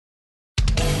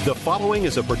The following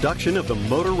is a production of the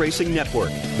Motor Racing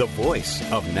Network, the voice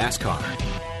of NASCAR.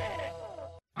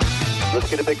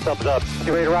 Let's get a big thumbs up. Get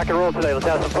ready to rock and roll today. Let's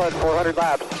have some fun. 400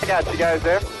 laps. I got you guys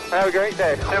there. Have a great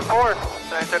day.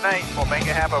 10-4. Tonight, we'll make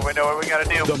it happen. We know what we got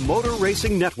to do. The Motor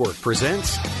Racing Network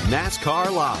presents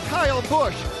NASCAR Live. Kyle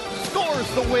Busch scores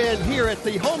the win here at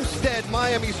the Homestead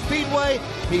Miami Speedway.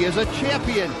 He is a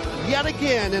champion yet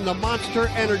again in the Monster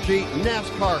Energy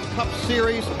NASCAR Cup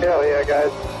Series. Hell yeah,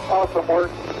 guys. Awesome work.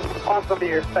 Awesome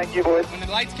year. Thank you, boys. When the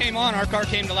lights came on, our car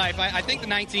came to life. I think the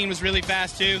 19 was really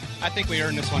fast, too. I think we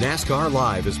earned this one. NASCAR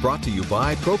Live is brought to you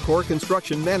by Procore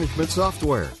Construction Management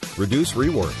Software. Reduce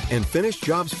rework and finish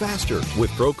jobs faster with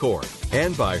Procore.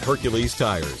 And by Hercules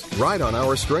Tires. Ride on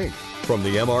our strength. From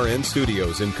the MRN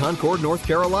Studios in Concord, North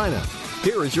Carolina,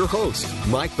 here is your host,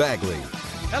 Mike Bagley.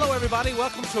 Hello, everybody.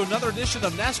 Welcome to another edition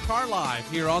of NASCAR Live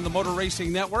here on the Motor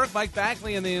Racing Network. Mike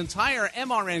Bagley and the entire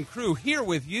MRN crew here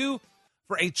with you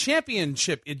for a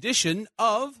championship edition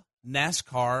of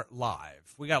NASCAR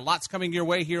Live. We got lots coming your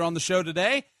way here on the show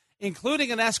today,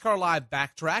 including a NASCAR Live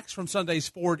backtracks from Sunday's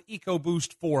Ford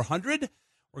EcoBoost 400.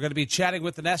 We're going to be chatting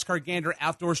with the NASCAR Gander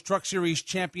Outdoors Truck Series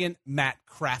champion, Matt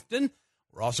Crafton.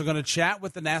 We're also going to chat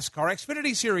with the NASCAR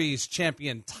Xfinity Series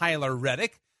champion, Tyler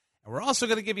Reddick. And we're also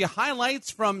going to give you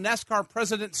highlights from NASCAR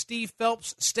President Steve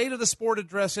Phelps' State of the Sport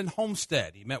address in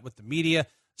Homestead. He met with the media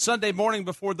Sunday morning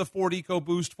before the Ford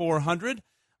EcoBoost 400.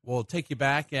 We'll take you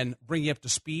back and bring you up to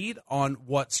speed on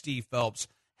what Steve Phelps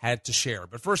had to share.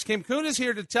 But first, Kim Kuhn is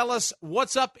here to tell us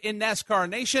what's up in NASCAR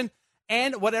Nation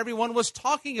and what everyone was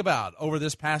talking about over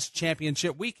this past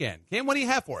championship weekend. Kim, what do you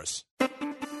have for us?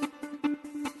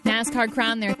 NASCAR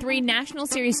crowned their 3 National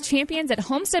Series champions at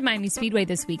Homestead Miami Speedway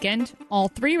this weekend. All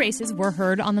 3 races were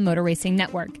heard on the Motor Racing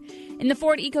Network. In the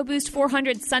Ford EcoBoost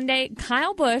 400 Sunday,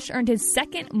 Kyle Busch earned his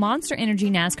second Monster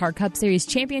Energy NASCAR Cup Series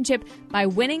championship by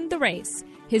winning the race,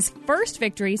 his first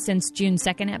victory since June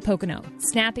 2nd at Pocono,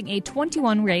 snapping a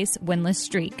 21-race winless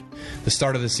streak. The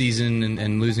start of the season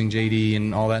and losing JD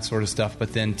and all that sort of stuff,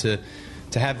 but then to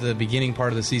have the beginning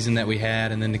part of the season that we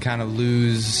had and then to kind of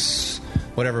lose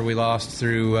whatever we lost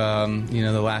through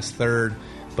the last third,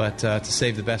 but to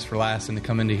save the best for last and to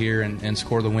come into here and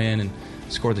score the win and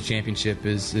score the championship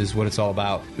is what it's all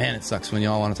about. Man, it sucks when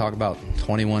y'all want to talk about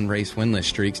 21 race winless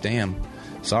streaks. Damn,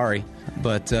 sorry,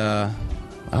 but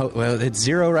it's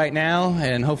 0 right now,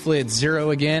 and hopefully it's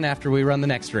 0 again after we run the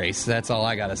next race. That's all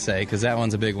I gotta say, because that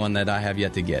one's a big one that I have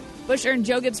yet to get. Busch earned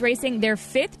Joe Gibbs Racing their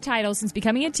 5th title since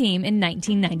becoming a team in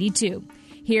 1992.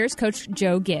 Here's Coach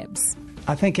Joe Gibbs.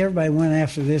 I think everybody went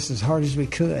after this as hard as we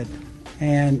could,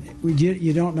 and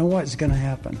you don't know what's going to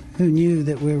happen. Who knew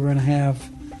that we were going to have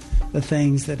the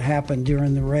things that happened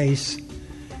during the race?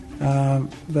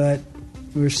 But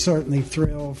we're certainly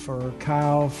thrilled for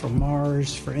Kyle, for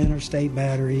Mars, for Interstate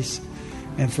Batteries,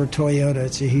 and for Toyota.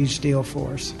 It's a huge deal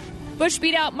for us. Busch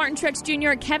beat out Martin Truex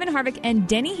Jr., Kevin Harvick, and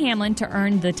Denny Hamlin to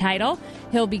earn the title.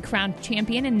 He'll be crowned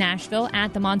champion in Nashville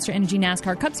at the Monster Energy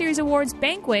NASCAR Cup Series Awards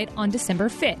banquet on December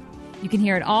 5th. You can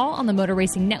hear it all on the Motor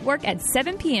Racing Network at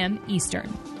 7 p.m.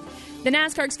 Eastern. The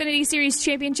NASCAR Xfinity Series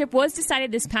Championship was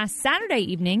decided this past Saturday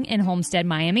evening in Homestead,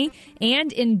 Miami.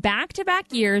 And in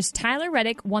back-to-back years, Tyler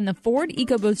Reddick won the Ford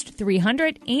EcoBoost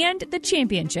 300 and the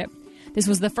championship. This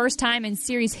was the first time in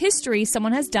series history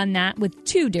someone has done that with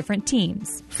 2 different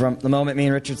teams. From the moment me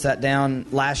and Richard sat down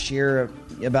last year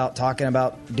about talking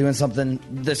about doing something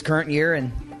this current year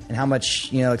and how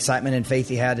much excitement and faith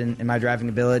he had in my driving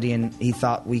ability, and he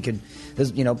thought we could.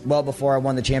 This, well before I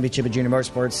won the championship at Junior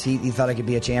Motorsports, he thought I could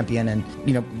be a champion,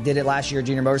 and did it last year at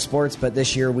Junior Motorsports, but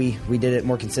this year we did it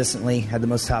more consistently, had the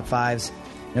most top 5s.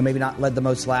 Maybe not led the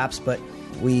most laps, but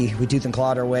we tooth and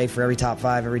clawed our way for every top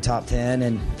 5, every top 10,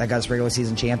 and that got us regular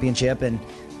season championship, and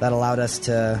that allowed us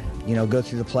to go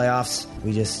through the playoffs.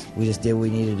 We just did what we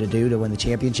needed to do to win the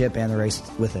championship and the race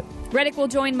with it. Reddick will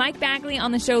join Mike Bagley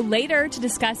on the show later to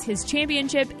discuss his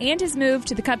championship and his move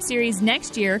to the Cup Series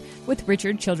next year with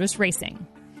Richard Childress Racing.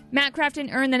 Matt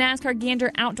Crafton earned the NASCAR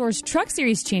Gander Outdoors Truck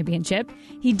Series Championship.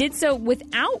 He did so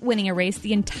without winning a race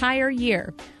the entire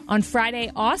year. On Friday,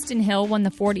 Austin Hill won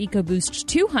the Ford EcoBoost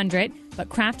 200, but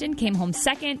Crafton came home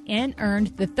second and earned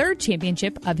the 3rd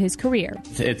championship of his career.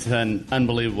 It's an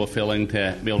unbelievable feeling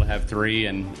to be able to have 3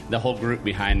 and the whole group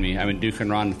behind me. I mean, Duke and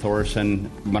Ron Thorson,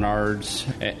 Menards,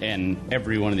 and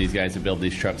every one of these guys that build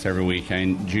these trucks every week. I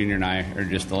mean, Junior and I are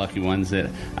just the lucky ones that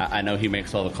I know he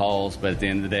makes all the calls, but at the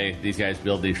end of the day, these guys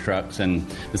build these trucks, and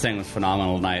this thing was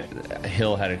phenomenal tonight.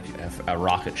 Hill had a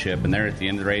rocket ship, and there at the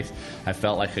end of the race, I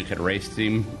felt like I could race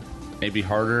him maybe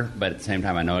harder, but at the same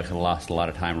time, I know I could have lost a lot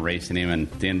of time racing him,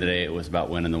 and at the end of the day, it was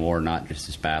about winning the war, not just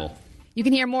this battle. You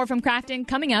can hear more from Crafton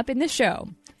coming up in the show.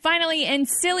 Finally, in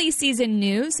silly season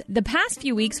news, the past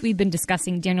few weeks we've been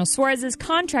discussing Daniel Suarez's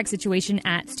contract situation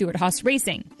at Stewart-Haas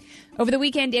Racing. Over the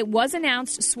weekend, it was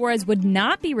announced Suarez would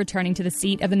not be returning to the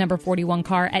seat of the number 41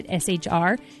 car at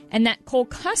SHR, and that Cole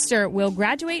Custer will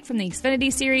graduate from the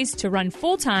Xfinity Series to run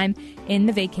full-time in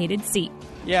the vacated seat.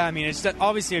 Yeah, I mean, it's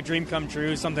obviously a dream come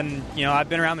true, something, I've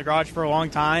been around the garage for a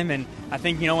long time, and I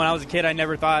think, when I was a kid, I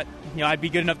never thought, I'd be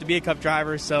good enough to be a Cup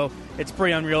driver, so it's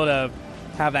pretty unreal to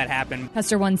have that happen.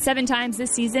 Custer won 7 times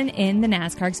this season in the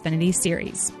NASCAR Xfinity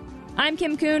Series. I'm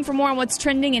Kim Kuhn. For more on what's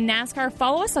trending in NASCAR,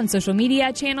 follow us on social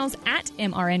media channels at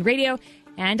MRN Radio.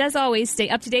 And as always, stay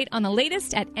up to date on the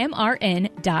latest at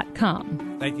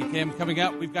MRN.com. Thank you, Kim. Coming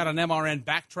up, we've got an MRN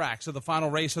backtracks of the final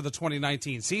race of the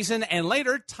 2019 season. And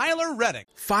later, Tyler Reddick.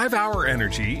 5 Hour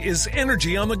Energy is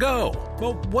energy on the go.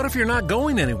 Well, what if you're not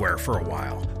going anywhere for a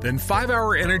while? Then 5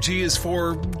 Hour Energy is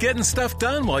for getting stuff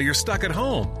done while you're stuck at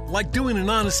home, like doing an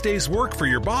honest day's work for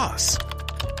your boss.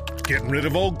 Getting rid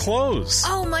of old clothes.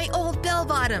 Oh, my old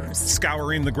bell-bottoms.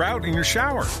 Scouring the grout in your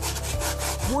shower.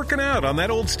 Working out on that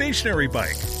old stationary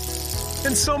bike.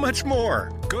 And so much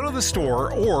more. Go to the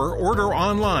store or order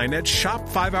online at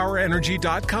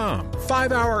shop5hourenergy.com.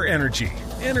 5 Hour Energy.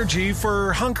 Energy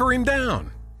for hunkering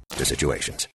down. The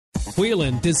situations.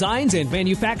 Whelen designs and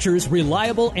manufactures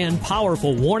reliable and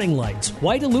powerful warning lights,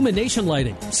 white illumination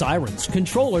lighting, sirens,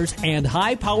 controllers, and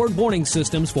high-powered warning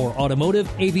systems for automotive,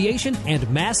 aviation, and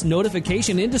mass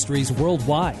notification industries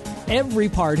worldwide. Every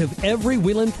part of every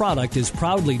Whelen product is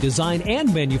proudly designed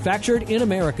and manufactured in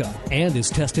America and is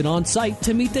tested on site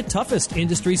to meet the toughest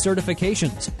industry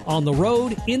certifications. On the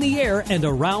road, in the air, and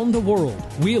around the world,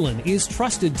 Whelen is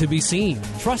trusted to be seen,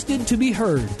 trusted to be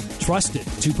heard, trusted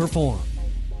to perform.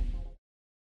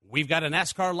 We've got a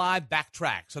NASCAR Live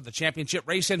backtracks of the championship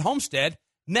race in Homestead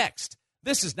next.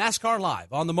 This is NASCAR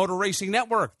Live on the Motor Racing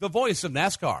Network, the voice of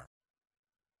NASCAR.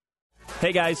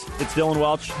 Hey guys, it's Dylan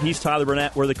Welch. He's Tyler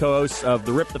Burnett. We're the co-hosts of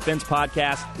the Rip the Fence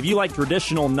podcast. If you like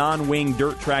traditional non-wing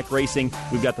dirt track racing,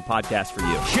 we've got the podcast for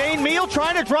you. Shane Meal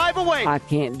trying to drive away. I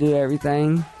can't do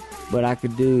everything, but I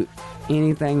could do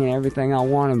anything and everything I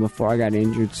wanted before I got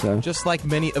injured. So, just like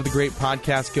many of the great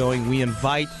podcasts going, we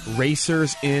invite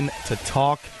racers in to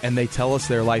talk, and they tell us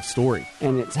their life story.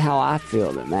 And it's how I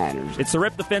feel that matters. It's the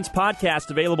Rip the Fence podcast,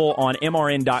 available on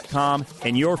MRN.com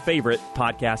and your favorite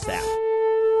podcast app.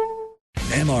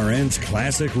 MRN's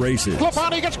Classic Races.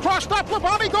 Labonte gets crossed up.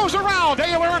 Labonte goes around.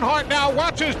 Dale Earnhardt now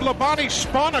watches Labonte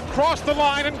spun across the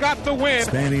line and got the win.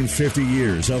 Spanning 50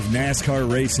 years of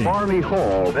NASCAR racing. Army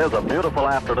Hall. There's a beautiful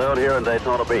afternoon here in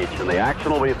Daytona Beach, and the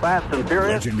action will be fast and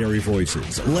furious. Legendary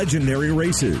voices. Legendary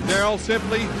races. Darryl,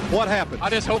 simply, what happened? I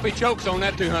just hope he chokes on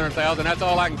that 200,000. That's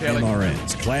all I can tell him.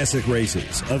 MRN's Classic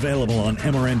Races. Available on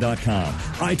MRN.com,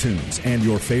 iTunes, and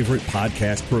your favorite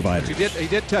podcast providers. He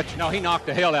did touch. No, he knocked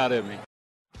the hell out of me.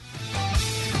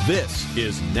 This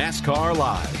is NASCAR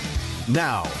Live.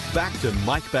 Now, back to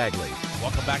Mike Bagley.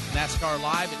 Welcome back to NASCAR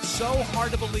Live. It's so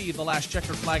hard to believe the last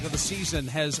checkered flag of the season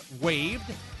has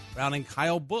waved, crowning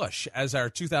Kyle Busch as our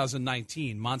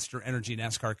 2019 Monster Energy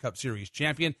NASCAR Cup Series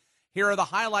champion. Here are the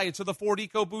highlights of the Ford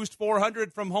EcoBoost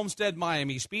 400 from Homestead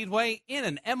Miami Speedway in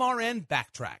an MRN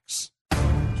backtracks.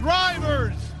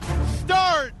 Drivers,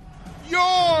 start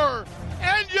your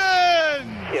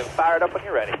engine! Get fired up when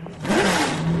you're ready.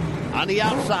 On the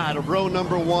outside of row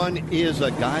number 1 is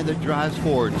a guy that drives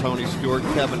Ford, Tony Stewart,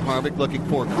 Kevin Harvick, looking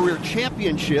for career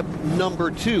championship number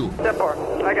 2. Step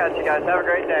 4. I got you guys. Have a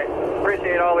great day.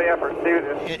 Appreciate all the effort. See you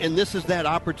this. And this is that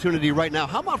opportunity right now.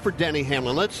 How about for Denny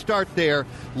Hamlin? Let's start there,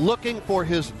 looking for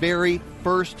his very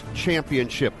first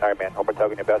championship. All right, man. Hope we're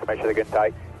tugging your best. Make sure they get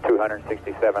tight.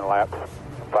 267 laps.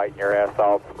 Fighting your ass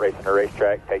off. Racing the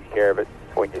racetrack. Take care of it.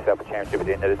 Win yourself a championship at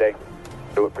the end of the day.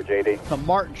 Do it for JD. To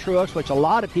Martin Truex, which a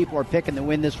lot of people are picking to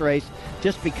win this race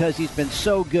just because he's been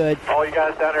so good. All you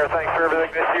guys down there, thanks for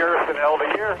everything this year. It's been a hell of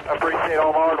a year. I appreciate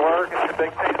all the hard work. It's a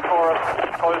big season for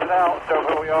us. Close it out. Show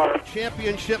who we are.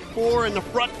 Championship 4 in the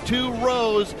front 2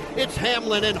 rows. It's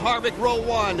Hamlin and Harvick, row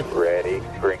 1. Ready.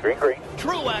 Green, green, green.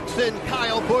 Truex and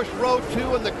Kyle Busch, row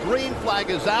 2, and the green flag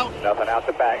is out. Nothing out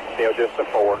the back. Still just a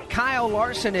 4. Kyle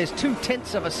Larson is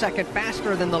 0.2 of a second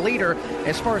faster than the leader.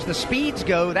 As far as the speeds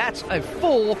go, that's a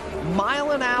full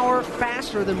mile an hour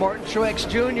faster than Martin Truex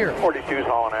Jr. 42's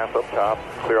hauling ass up top.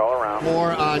 Clear all around.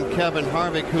 More on Kevin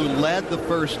Harvick, who led the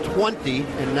first 20,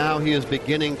 and now he is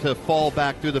beginning to fall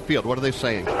back through the field. What are they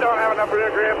saying? Don't have a number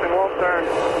to grip and won't turn.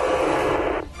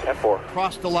 10-4.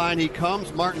 Across the line he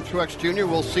comes. Martin Truex Jr.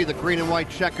 will see the green and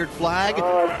white checkered flag.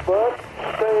 Bud,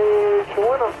 stage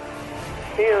winner.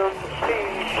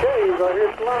 MC Shays right here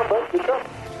at the line, bud. Good job.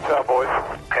 Good job, boys.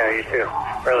 Yeah, you too.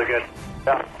 Really good.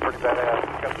 Yeah, pretty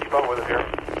badass. Got some fun with it here.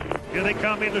 Here they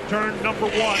come into turn number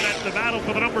 1. That's the battle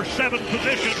for the number 7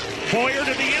 position. Boyer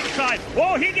to the inside.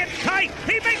 Oh, he gets tight.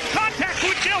 He makes contact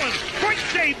with Dillon. Great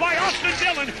save by Austin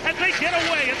Dillon as they get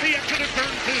away at the exit of turn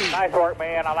 2. Nice work,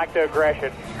 man. I like the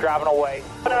aggression. Driving away.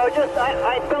 No, just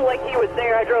I felt like he was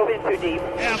there. I drove in too deep.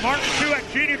 Yeah, Martin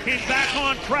Truex Jr. came back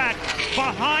on track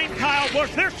behind Kyle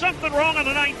Busch. There's something wrong on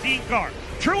the 19 car.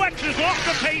 Truex is off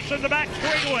the pace in the back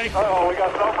straightaway. Uh-oh, we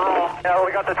got something wrong. Yeah,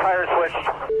 we got the tires switched.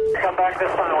 Come back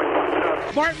this time.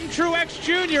 Martin Truex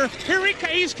Jr. Here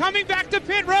he's coming back to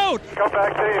pit road. Come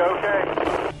back to you, okay.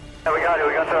 Yeah, we got it.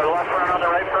 We got the left front on the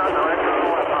right front, the right front on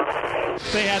the left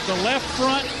front. They had the left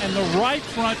front and the right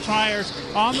front tires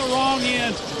on the wrong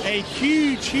ends. A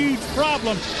huge, huge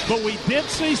problem. But we did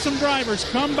see some drivers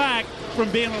come back from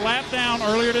being a lap down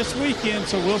earlier this weekend,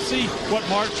 so we'll see what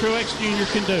Martin Truex Jr.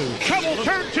 can do. Trouble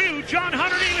turn 2, John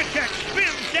Hunter Nemechek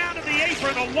spins down to the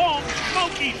apron, a long,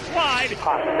 smoky slide.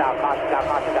 Caution out.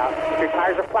 If your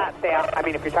tires are flat, stay out.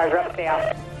 If your tires are up, stay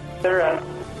out. They're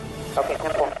okay,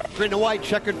 10-4. Green and white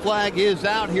checkered flag is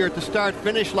out here at the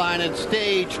start-finish line, and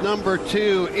stage number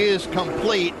 2 is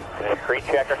complete. Green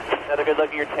checker. Another good look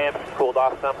at your temps. Cooled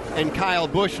off some. And Kyle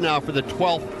Busch now for the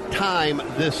 12th time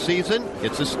this season.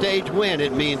 It's a stage win.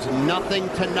 It means nothing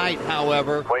tonight,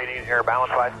 however. What do you need here,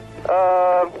 balance-wise?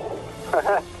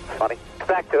 Funny.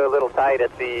 Back to a little tight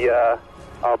at the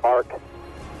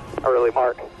early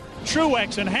mark.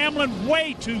 Truex and Hamlin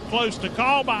way too close to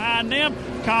call behind them.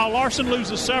 Kyle Larson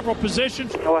loses several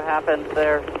positions. What happened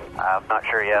there? I'm not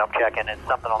sure yet. I'm checking. It's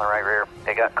something on the right rear.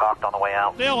 It got cocked on the way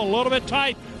out. Still a little bit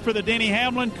tight for the Denny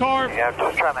Hamlin car. Yeah, I'm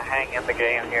just trying to hang in the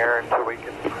game here until we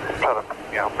can try to,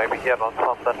 maybe hit on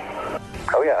something.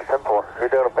 Oh, yeah, 10-4. You're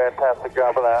doing a fantastic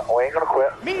job of that. We ain't going to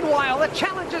quit. Meanwhile, the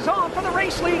challenge is on for the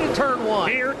race lead in turn 1.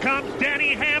 Here comes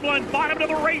Denny Hamlin, bottom of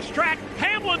the racetrack.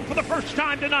 Hamlin, for the first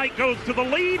time tonight, goes to the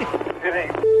lead. It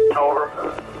ain't over.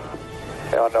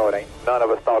 Hell no, it ain't. None of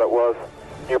us thought it was.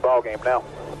 New ball game now.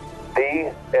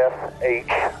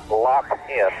 DFH lock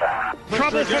in.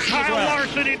 Trouble for Kyle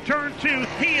Larson in turn 2.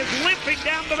 He is limping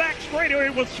down the back straightaway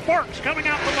with sparks coming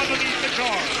out from underneath the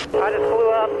car. I just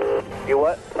blew up. You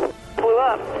what? Blew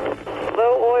up.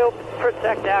 Low oil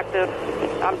protect active.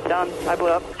 I'm done. I blew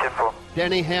up. 10-4.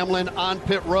 Denny Hamlin on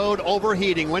pit road,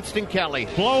 overheating. Winston Kelly.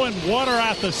 Blowing water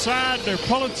out the side. They're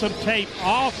pulling some tape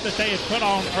off that they had put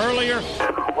on earlier.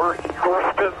 We're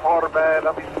spitting water, man.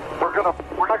 We're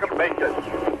not gonna make it.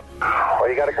 Well,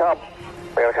 you gotta come.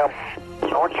 We gotta come.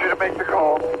 I want you to make the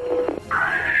call.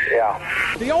 Yeah.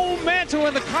 The old mantle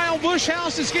in the Kyle Busch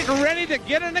house is getting ready to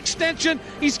get an extension.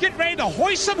 He's getting ready to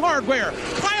hoist some hardware.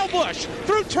 Kyle Busch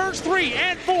through turns 3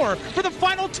 and 4 for the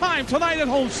final time tonight at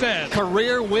Homestead.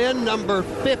 Career win number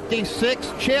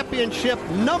 56, championship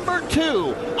number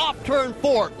 2. Off turn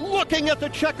 4, looking at the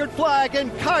checkered flag,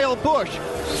 and Kyle Busch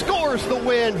scores the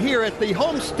win here at the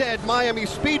Homestead Miami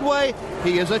Speedway.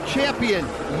 He is a champion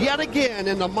yet again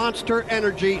in the Monster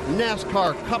Energy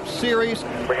NASCAR Cup Series.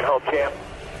 Bring it home, champ.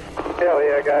 Hell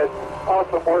yeah, guys.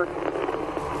 Awesome work.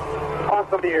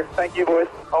 Awesome year. Thank you, boys.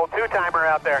 Oh, 2-timer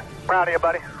out there. Proud of you,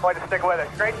 buddy. Way to stick with it.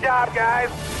 Great job, guys.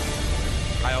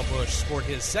 Kyle Busch scored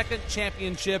his second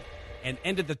championship and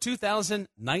ended the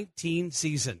 2019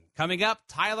 season. Coming up,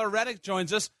 Tyler Reddick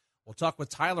joins us. We'll talk with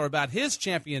Tyler about his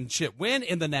championship win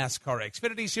in the NASCAR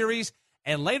Xfinity Series,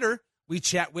 and later we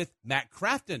chat with Matt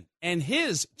Crafton and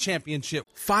his championship.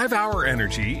 5 Hour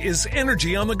Energy is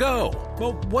energy on the go.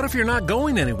 Well, what if you're not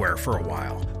going anywhere for a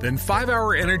while? Then 5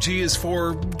 Hour Energy is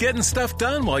for getting stuff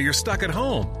done while you're stuck at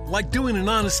home, like doing an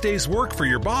honest day's work for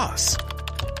your boss.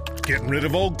 Getting rid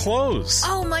of old clothes.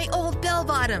 Oh, my old bell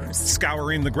bottoms.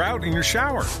 Scouring the grout in your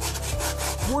shower.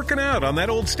 Working out on that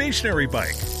old stationary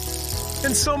bike.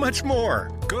 And so much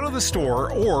more. Go to the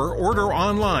store or order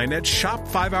online at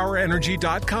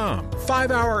shop5hourenergy.com.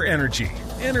 5 Hour Energy.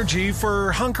 Energy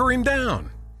for hunkering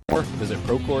down. Or visit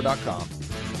Procore.com.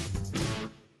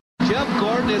 Jeff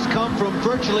Gordon has come from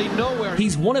virtually nowhere.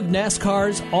 He's one of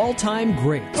NASCAR's all-time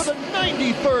greats. For the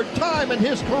 93rd time in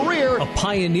his career. A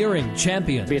pioneering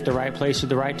champion. Be at the right place at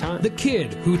the right time. The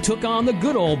kid who took on the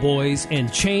good old boys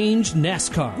and changed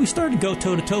NASCAR. We started to go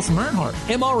toe-to-toe from Earnhardt.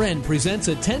 MRN presents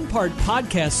a 10-part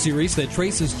podcast series that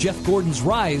traces Jeff Gordon's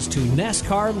rise to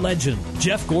NASCAR legend.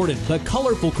 Jeff Gordon, the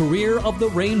colorful career of the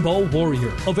Rainbow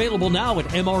Warrior. Available now at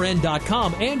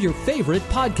MRN.com and your favorite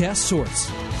podcast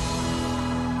source.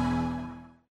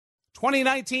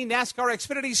 2019 NASCAR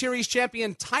Xfinity Series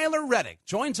champion Tyler Reddick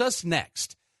joins us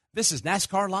next. This is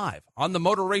NASCAR Live on the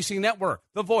Motor Racing Network,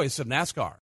 the voice of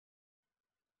NASCAR.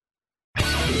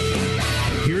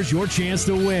 Here's Here's your chance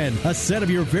to win a set of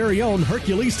your very own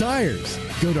Hercules tires.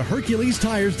 Go to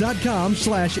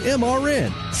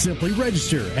HerculesTires.com/MRN. Simply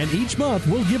register, and each month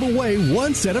we'll give away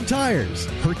one set of tires.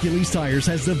 Hercules Tires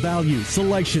has the value,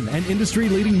 selection, and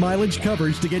industry-leading mileage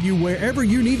coverage to get you wherever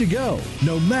you need to go,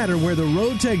 no matter where the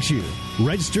road takes you.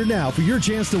 Register now for your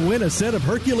chance to win a set of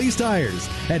Hercules tires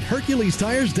at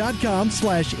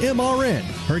HerculesTires.com/MRN.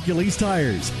 Hercules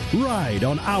Tires. Ride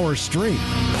on our strength.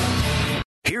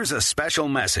 Here's a special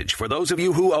message for those of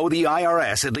you who owe the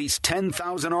IRS at least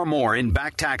 $10,000 or more in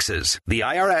back taxes. The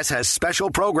IRS has special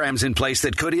programs in place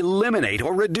that could eliminate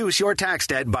or reduce your tax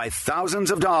debt by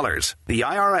thousands of dollars. The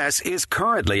IRS is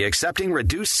currently accepting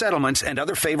reduced settlements and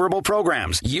other favorable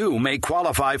programs. You may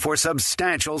qualify for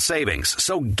substantial savings,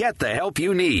 so get the help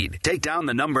you need. Take down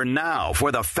the number now for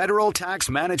the Federal Tax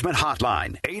Management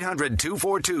Hotline,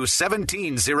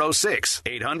 800-242-1706,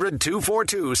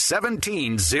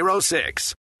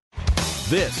 800-242-1706.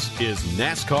 This is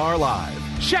NASCAR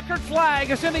Live. Checkered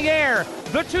flag is in the air.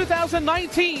 The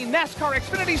 2019 NASCAR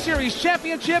Xfinity Series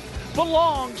Championship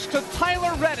belongs to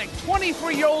Tyler Reddick,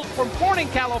 23-year-old from Corning,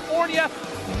 California.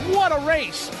 What a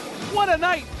race. What a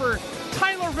night for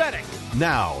Tyler Reddick.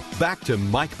 Now, back to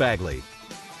Mike Bagley.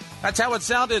 That's how it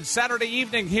sounded Saturday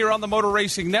evening here on the Motor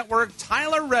Racing Network.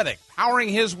 Tyler Reddick powering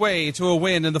his way to a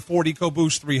win in the Ford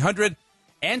EcoBoost 300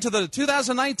 and to the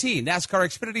 2019 NASCAR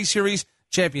Xfinity Series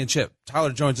Championship.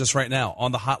 Tyler joins us right now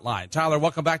on the hotline. Tyler,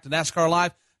 welcome back to NASCAR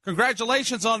Live.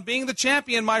 Congratulations on being the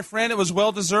champion, my friend. It was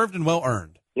well-deserved and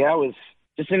well-earned. Yeah, it was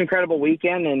just an incredible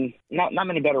weekend, and not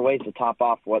many better ways to top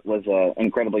off what was an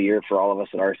incredible year for all of us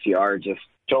at RCR. Just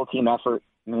total team effort.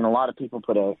 I mean, a lot of people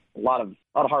put a lot of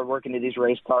hard work into these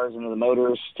race cars, into the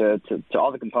motors, to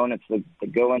all the components that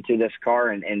go into this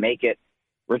car and make it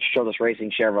Rich Childress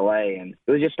Racing Chevrolet, and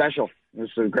it was just special. It was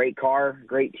a great car,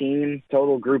 great team,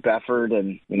 total group effort,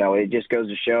 and it just goes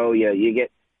to show you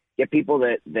get people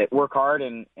that work hard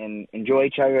and enjoy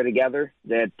each other together,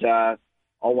 that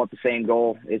all want the same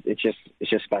goal. It's just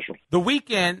special. The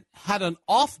weekend had an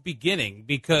off beginning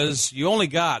because you only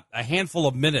got a handful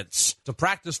of minutes to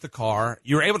practice the car.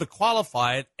 You were able to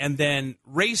qualify it and then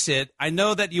race it. I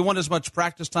know that you want as much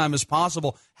practice time as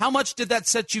possible. How much did that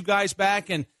set you guys back,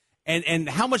 and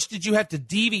how much did you have to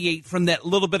deviate from that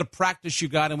little bit of practice you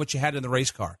got and what you had in the race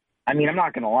car? I mean, I'm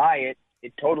not going to lie.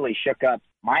 It totally shook up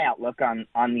my outlook on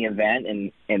the event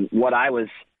and what I was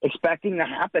expecting to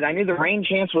happen. I knew the rain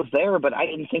chance was there, but I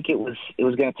didn't think it was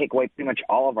going to take away pretty much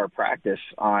all of our practice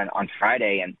on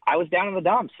Friday. And I was down in the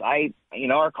dumps. Our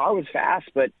car was fast,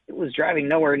 but it was driving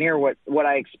nowhere near what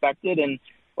I expected and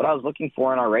what I was looking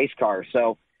for in our race car.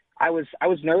 So I was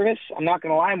nervous. I'm not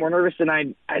going to lie, more nervous than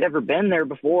I'd ever been there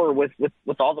before with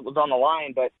all that was on the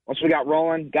line. But once we got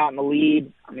rolling, got in the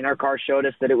lead, I mean, our car showed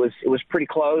us that it was pretty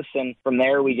close. And from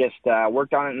there, we just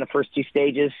worked on it in the first two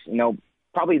stages.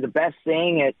 Probably the best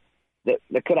thing that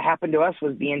could have happened to us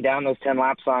was being down those 10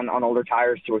 laps on older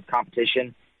tires through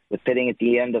competition, with pitting at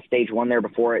the end of stage one there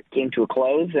before it came to a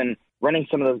close, and running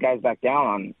some of those guys back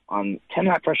down on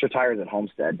 10-lap pressure tires at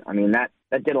Homestead. I mean, that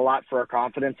did a lot for our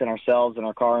confidence in ourselves and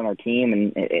our car and our team,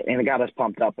 and it got us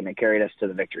pumped up, and it carried us to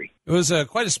the victory. It was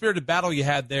quite a spirited battle you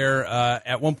had there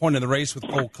at one point in the race with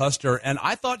Cole Custer, and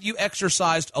I thought you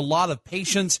exercised a lot of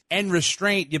patience and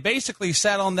restraint. You basically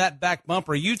sat on that back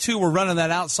bumper. You two were running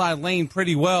that outside lane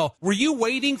pretty well. Were you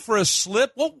waiting for a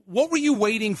slip? What were you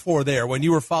waiting for there when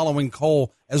you were following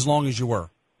Cole as long as you were?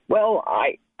 Well,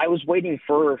 I was waiting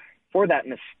for that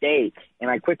mistake, and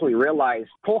I quickly realized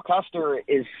Cole Custer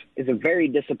is a very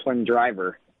disciplined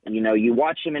driver. You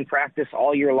watch him in practice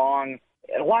all year long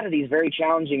at a lot of these very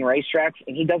challenging racetracks,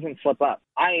 and he doesn't slip up.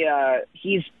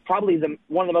 He's probably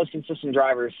one of the most consistent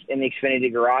drivers in the Xfinity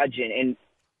garage, and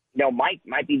Mike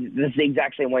might be the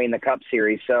exact same way in the Cup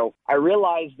Series. So I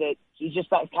realized that he's just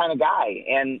that kind of guy,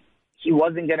 and he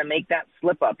wasn't going to make that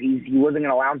slip up. He wasn't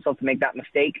going to allow himself to make that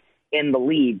mistake in the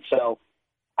lead. So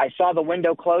I saw the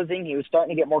window closing. He was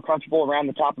starting to get more comfortable around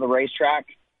the top of the racetrack.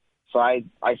 So I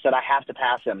said, I have to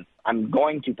pass him. I'm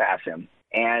going to pass him.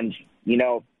 And, you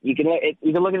can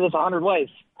look at this 100 ways.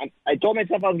 I told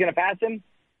myself I was going to pass him,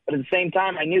 but at the same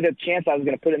time, I knew the chance I was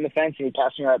going to put it in the fence and he'd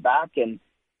pass me right back. And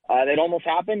that almost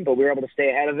happened, but we were able to stay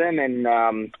ahead of him. And,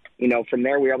 from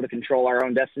there, we were able to control our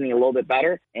own destiny a little bit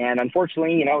better. And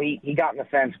unfortunately, he got in the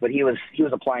fence, but he was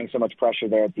applying so much pressure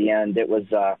there at the end. It was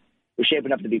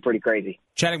shaping up to be pretty crazy.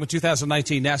 Chatting with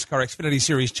 2019 NASCAR Xfinity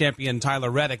Series champion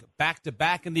Tyler Reddick,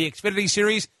 back-to-back in the Xfinity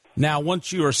Series. Now,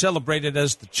 once you are celebrated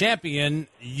as the champion,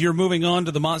 you're moving on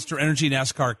to the Monster Energy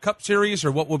NASCAR Cup Series,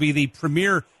 or what will be the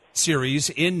premier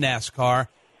series in NASCAR,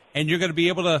 and you're going to be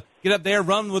able to get up there,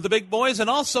 run with the big boys, and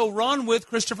also run with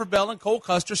Christopher Bell and Cole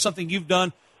Custer, something you've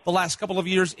done the last couple of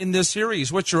years in this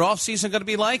series. What's your offseason going to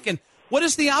be like, and what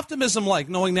is the optimism like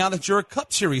knowing now that you're a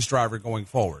Cup Series driver going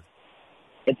forward?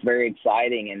 It's very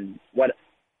exciting, and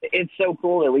it's so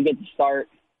cool that we get to start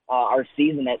our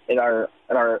season at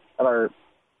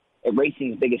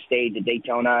racing's biggest stage at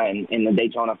Daytona and in the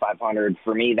Daytona 500.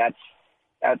 For me, that's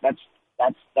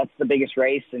the biggest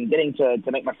race, and getting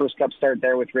to make my first Cup start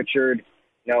there with Richard,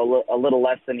 a little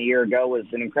less than a year ago, was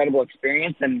an incredible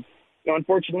experience. And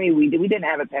unfortunately, we didn't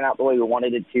have it pan out the way we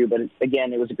wanted it to, but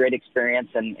it was a great experience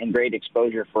and great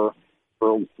exposure for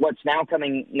what's now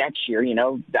coming next year.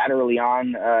 That early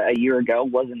on a year ago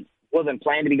wasn't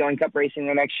planned to be going Cup racing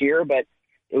the next year, but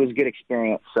it was a good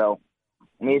experience. So,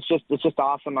 I mean, it's just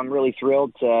awesome. I'm really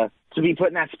thrilled to be put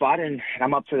in that spot, and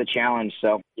I'm up for the challenge.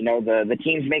 So, the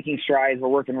team's making strides. We're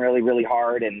working really, really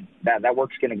hard, and that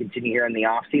work's going to continue here in the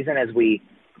off season as we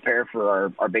prepare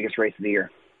for our biggest race of the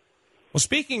year. Well,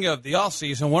 speaking of the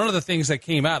offseason, one of the things that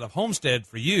came out of Homestead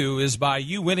for you is by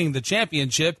you winning the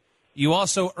championship, you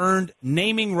also earned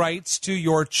naming rights to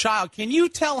your child. Can you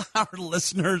tell our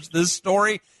listeners this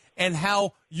story and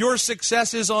how your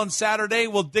successes on Saturday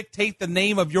will dictate the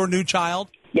name of your new child?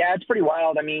 Yeah, it's pretty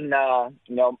wild. I mean,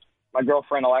 my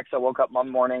girlfriend Alexa woke up one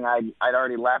morning. I'd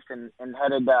already left and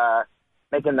headed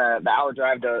making the hour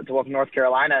drive to Wilton, North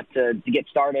Carolina to get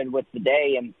started with the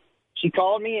day, and she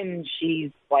called me, and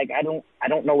she's like, I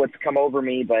don't know what's come over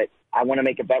me, but I want to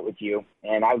make a bet with you.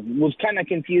 And I was kind of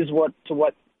confused what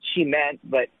she meant,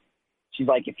 but she's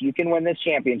like, if you can win this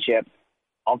championship,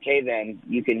 okay, then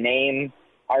you can name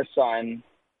our son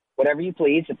whatever you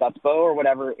please. If that's Bo or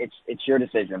whatever, it's your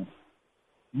decision.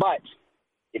 But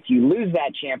if you lose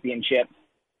that championship,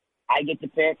 I get to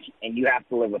pick, and you have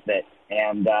to live with it.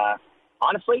 And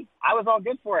honestly, I was all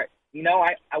good for it.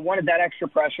 I wanted that extra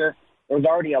pressure. There was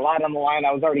already a lot on the line.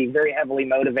 I was already very heavily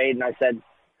motivated, and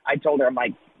I told her, I'm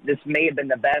like, this may have been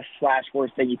the best /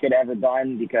 worst thing you could have ever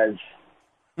done, because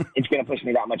it's going to push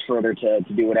me that much further to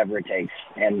do whatever it takes.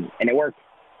 And it worked.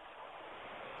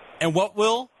 And what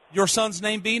will your son's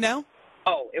name be now?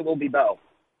 Oh, it will be Bo.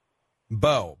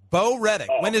 Bo Reddick.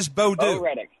 When is Bo due? Bo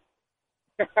Reddick.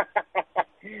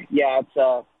 Yeah,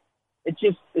 it's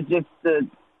just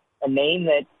a name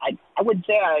that I would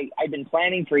say I've been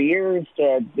planning for years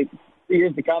to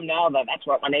come now. That's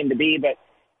what my name to be. But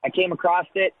I came across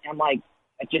it, and I'm like,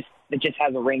 it just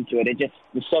has a ring to it. It just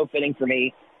was so fitting for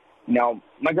me.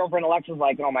 My girlfriend Alexa's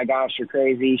like, oh my gosh, you're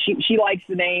crazy. She likes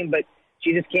the name, but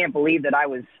she just can't believe that I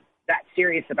was that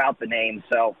serious about the name.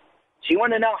 So she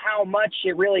wanted to know how much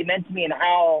it really meant to me and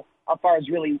how far I was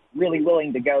really, really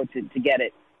willing to go to get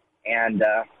it. And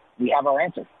we have our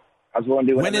answer. I was willing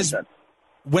to do whatever it said.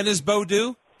 When is Bo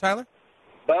due, Tyler?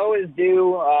 Bo is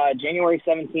due January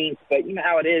 17th, but you know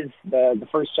how it is, the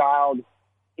first child.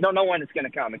 You don't know when it's going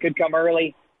to come. It could come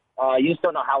early. You just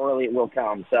don't know how early it will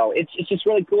come. So it's just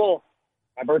really cool.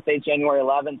 My birthday's January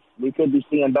 11th. We could be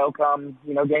seeing Bo come,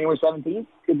 January 17th.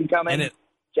 Could be coming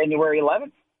January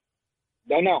 11th.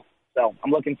 Don't know. So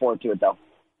I'm looking forward to it, though.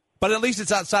 But at least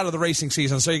it's outside of the racing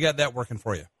season, so you got that working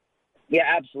for you. Yeah,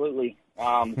 absolutely.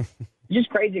 Just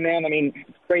crazy, man. I mean,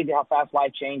 it's crazy how fast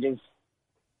life changes.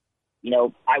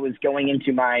 I was going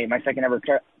into my second ever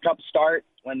Cup start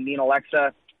when me and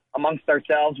Alexa, amongst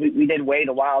ourselves, we did wait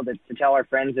a while to tell our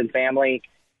friends and family.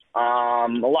 A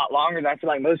lot longer than I feel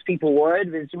like most people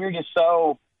would. We were just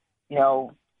so,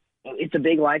 it's a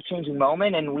big life-changing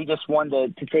moment, and we just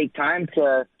wanted to take time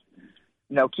to,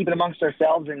 keep it amongst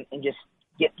ourselves and just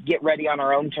get ready on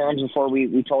our own terms before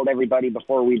we told everybody,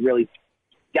 before we'd really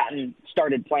gotten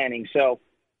started planning. So,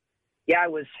 yeah,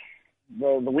 it was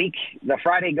the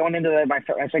Friday going into my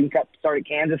second Cup start at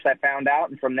Kansas, I found out,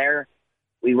 and from there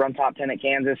we run top 10 at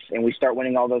Kansas, and we start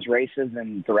winning all those races,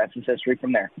 and the rest is history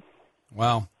from there.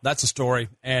 Wow, that's a story,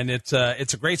 and it's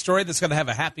a great story that's going to have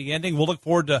a happy ending. We'll look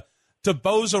forward to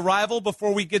Bo's arrival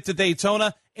before we get to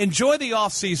Daytona. Enjoy the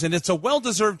offseason. It's a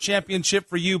well-deserved championship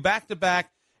for you,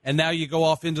 back-to-back, and now you go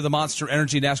off into the Monster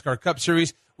Energy NASCAR Cup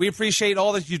Series. We appreciate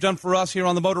all that you've done for us here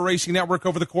on the Motor Racing Network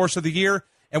over the course of the year,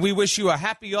 and we wish you a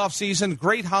happy offseason,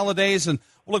 great holidays, and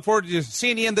we'll look forward to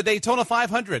seeing you in the Daytona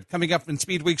 500 coming up in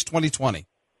Speed Weeks 2020.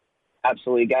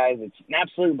 Absolutely, guys. It's an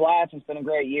absolute blast. It's been a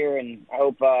great year, and I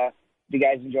hope you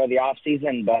guys enjoy the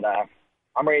offseason, but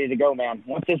I'm ready to go, man.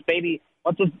 Once baby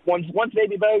Bo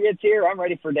gets here, I'm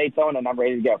ready for Daytona, and I'm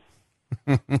ready to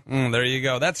go. There you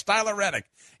go. That's Tyler Reddick.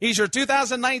 He's your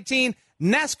 2019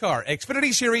 NASCAR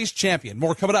Xfinity Series champion.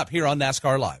 More coming up here on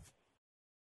NASCAR Live.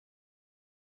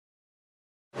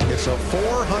 It's a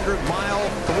 400-mile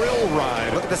thrill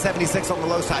ride. Look at the 76 on the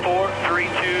low side. 4, 3, 2,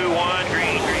 1,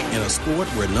 green. In a sport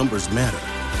where numbers matter,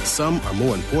 Some are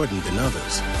more important than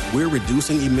others. We're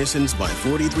reducing emissions by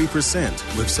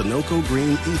 43% with Sunoco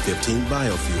Green E15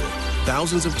 biofuel.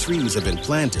 Thousands of trees have been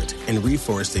planted in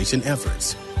reforestation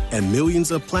efforts, and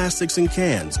millions of plastics and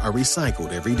cans are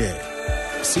recycled every day.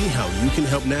 See how you can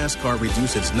help NASCAR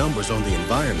reduce its numbers on the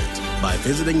environment by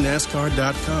visiting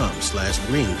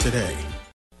NASCAR.com/green today.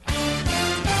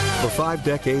 For 5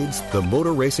 decades, the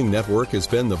Motor Racing Network has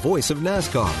been the voice of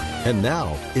NASCAR. And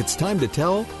now, it's time to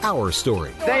tell our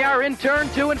story. They are in turn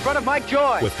 2 in front of Mike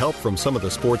Joy. With help from some of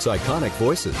the sport's iconic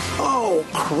voices. Oh,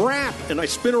 crap! And I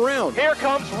spin around. Here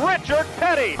comes Richard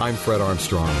Petty. I'm Fred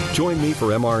Armstrong. Join me for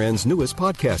MRN's newest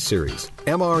podcast series.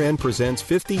 MRN presents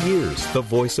 50 Years, the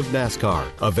voice of NASCAR.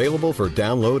 Available for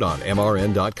download on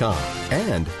MRN.com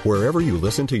and wherever you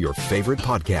listen to your favorite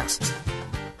podcasts.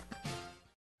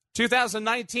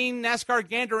 2019 NASCAR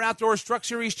Gander Outdoors Truck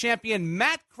Series champion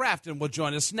Matt Crafton will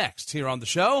join us next here on the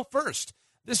show. First,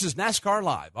 this is NASCAR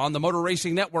Live on the Motor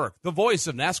Racing Network, the voice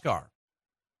of NASCAR.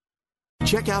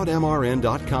 Check out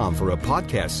MRN.com for a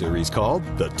podcast series called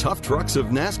The Tough Trucks of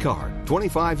NASCAR.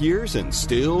 25 years and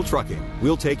still trucking.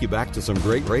 We'll take you back to some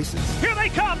great races. Here they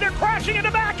come. They're crashing in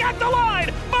the back at the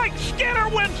line. Mike Skinner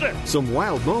wins it. Some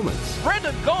wild moments.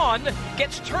 Brendan Gaughan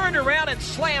gets turned around and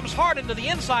slams hard into the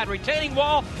inside retaining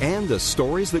wall. And the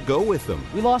stories that go with them.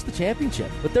 We lost the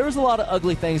championship, but there was a lot of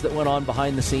ugly things that went on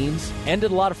behind the scenes. Ended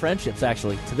a lot of friendships,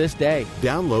 actually, to this day.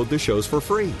 Download the shows for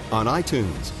free on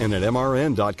iTunes and at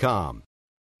MRN.com.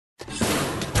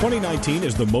 2019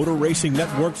 is the Motor Racing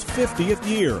Network's 50th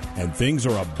year, and things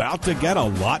are about to get a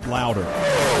lot louder.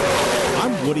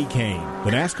 I'm Woody Kane. The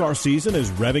NASCAR season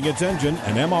is revving its engine,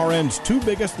 and MRN's 2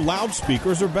 biggest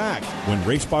loudspeakers are back when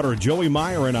race spotter Joey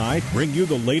Meyer and I bring you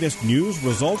the latest news,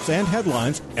 results, and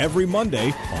headlines every Monday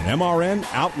on MRN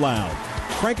Out Loud.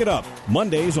 Crank it up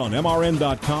Mondays on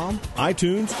MRN.com,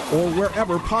 iTunes, or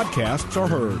wherever podcasts are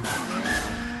heard.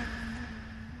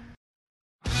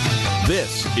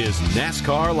 This is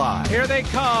NASCAR Live. Here they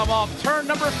come off turn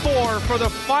number 4 for the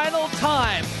final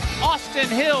time. Austin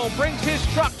Hill brings his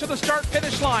truck to the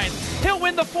start-finish line. He'll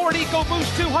win the Ford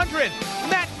EcoBoost 200.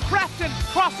 Matt Crafton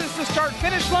crosses the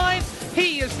start-finish line.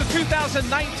 He is the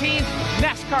 2019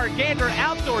 NASCAR Gander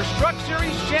Outdoors Truck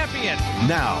Series champion.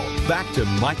 Now, back to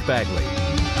Mike Bagley.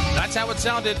 That's how it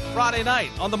sounded Friday night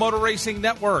on the Motor Racing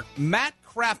Network. Matt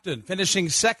Crafton finishing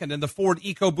second in the Ford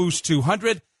EcoBoost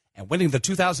 200 and winning the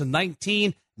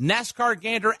 2019 NASCAR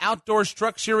Gander Outdoors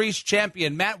Truck Series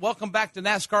champion. Matt, welcome back to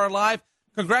NASCAR Live.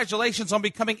 Congratulations on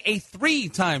becoming a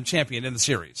 3-time champion in the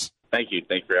series. Thank you.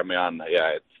 Thank you for having me on.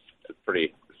 Yeah, it's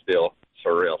pretty still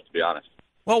surreal, to be honest.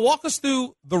 Well, walk us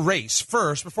through the race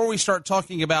first before we start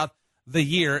talking about the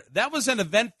year. That was an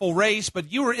eventful race,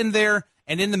 but you were in there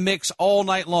and in the mix all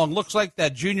night long. Looks like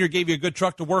that Junior gave you a good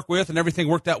truck to work with, and everything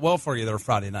worked out well for you there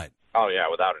Friday night. Oh, yeah,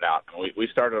 without a doubt. We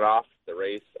started off the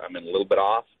race, a little bit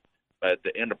off, but at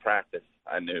the end of practice,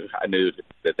 I knew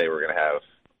that they were going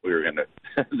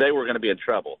to be in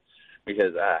trouble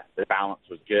because the balance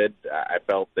was good. I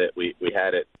felt that we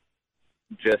had it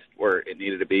just where it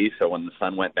needed to be, so when the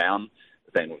sun went down,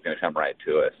 the thing was going to come right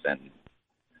to us. And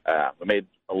we made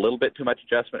a little bit too much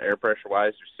adjustment air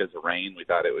pressure-wise just because of rain. We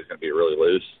thought it was going to be really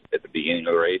loose at the beginning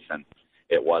of the race, and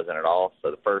it wasn't at all. So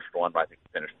the first one, I think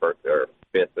we finished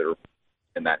fifth or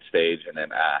in that stage, and then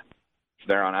from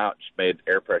there on out, just made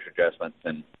air pressure adjustments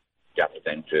and got the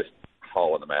thing just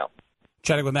hauling them out.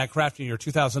 Chatting with Matt Crafton, your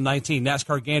 2019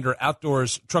 NASCAR Gander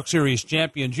Outdoors Truck Series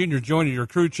champion. Junior Joyner, your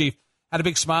crew chief, had a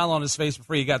big smile on his face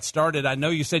before you got started. I know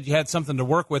you said you had something to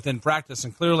work with in practice,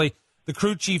 and clearly the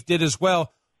crew chief did as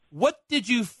well. What did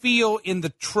you feel in the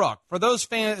truck? For those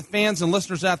fans and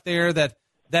listeners out there that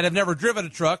have never driven a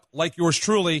truck, like yours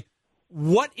truly,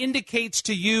 what indicates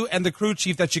to you and the crew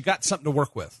chief that you got something to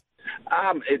work with?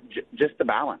 Just the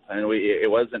balance. It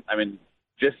wasn't,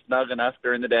 just snug enough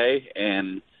during the day,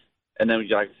 and then,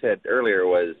 like I said earlier,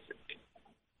 was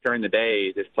during the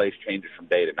day, this place changes from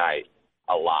day to night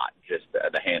a lot, just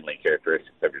the handling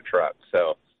characteristics of your truck.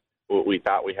 So we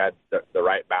thought we had the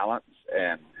right balance,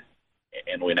 and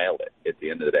we nailed it at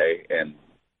the end of the day. And,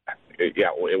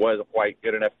 it wasn't quite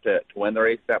good enough to win the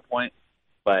race at that point,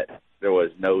 but there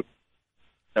was no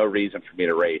reason for me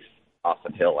to race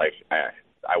Austin Hill like I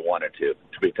wanted to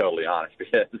be totally honest,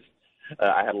 because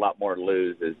I had a lot more to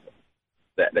lose as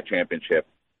the championship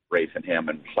racing him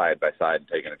and side by side and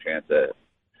taking a chance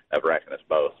of wrecking us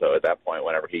both. So at that point,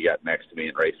 whenever he got next to me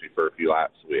and raced me for a few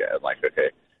laps, we had okay,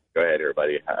 go ahead,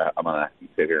 everybody. I'm going to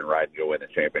sit here and ride and go win the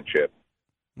championship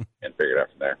and figure it out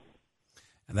from there.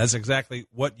 And that's exactly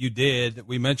what you did.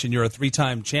 We mentioned you're a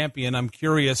 3-time champion. I'm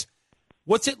curious,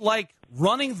 What's it like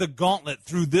running the gauntlet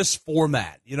through this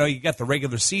format? You know, you got the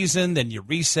regular season, then you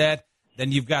reset,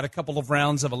 then you've got a couple of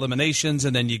rounds of eliminations,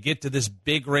 and then you get to this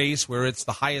big race where it's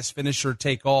the highest finisher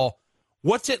take all.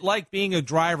 What's it like being a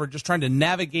driver, just trying to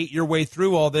navigate your way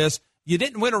through all this? You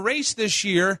didn't win a race this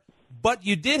year, but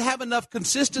you did have enough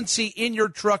consistency in your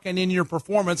truck and in your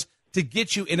performance to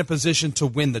get you in a position to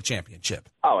win the championship.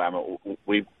 Oh, I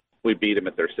mean, we beat them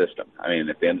at their system. I mean,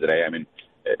 at the end of the day, I mean,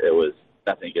 it was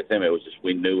nothing against them. It was just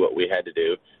we knew what we had to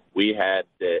do. We had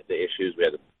the issues. We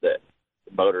had the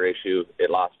motor issue at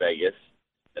Las Vegas,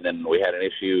 and then we had an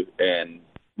issue in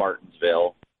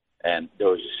Martinsville, and there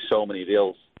was just so many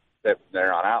deals that from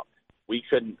there on out. We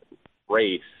couldn't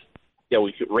race. Yeah,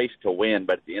 we could race to win,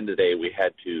 but at the end of the day, we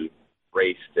had to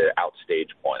race to outstage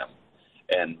point them.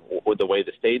 And with the way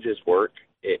the stages work,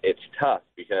 it's tough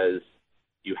because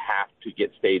you have to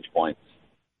get stage points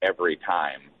every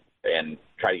time and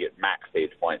try to get max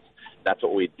stage points. That's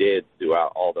what we did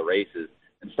throughout all the races.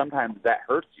 And sometimes that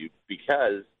hurts you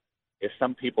because if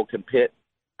some people can pit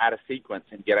out of sequence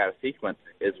and get out of sequence,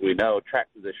 as we know,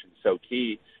 track position is so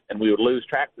key, and we would lose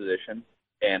track position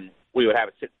and we would have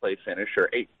a 6th place finish or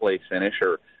 8th place finish,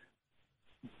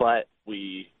 but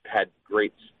we had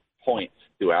great points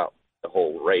throughout the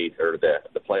whole race or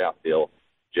the playoff deal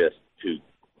just to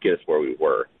get us where we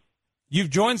were. You've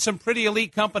joined some pretty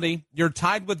elite company. You're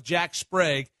tied with Jack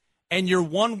Sprague, and you're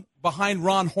one behind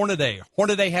Ron Hornaday.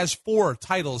 Hornaday has 4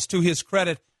 titles to his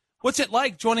credit. What's it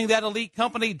like joining that elite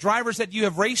company, drivers that you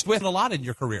have raced with a lot in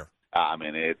your career? I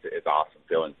mean, it's awesome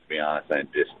feeling, to be honest, and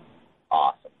just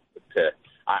awesome.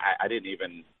 I didn't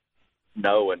even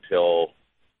know until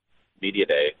media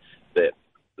day that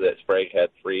Sprague had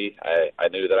 3. I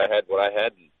knew that I had what I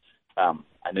had, and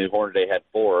I knew Hornaday had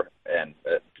 4, and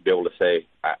to be able to say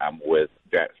I'm with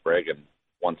Jack Sprague and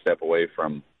one step away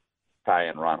from Ty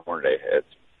and Ron Hornaday, it's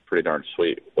pretty darn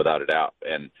sweet, without a doubt.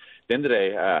 And at the end of the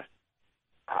day,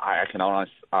 I can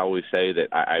always say that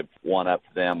I've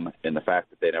one-upped them in the fact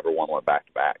that they never won one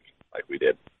back-to-back like we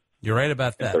did. You're right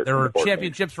about that. Their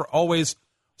championships were always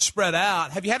spread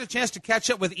out. Have you had a chance to catch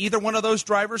up with either one of those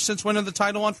drivers since winning the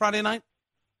title on Friday night?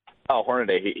 Oh,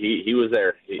 Hornaday, he was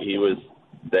there. He was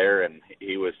there, and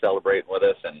he was celebrating with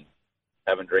us and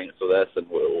having drinks with us. And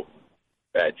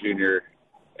Junior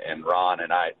and Ron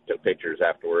and I took pictures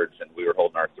afterwards, and we were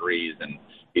holding our 3s, and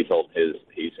he's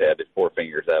had his 4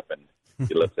 fingers up, and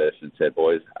he looked at us and said,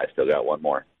 "Boys, I still got one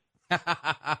more."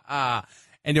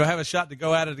 And you'll have a shot to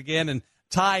go at it again and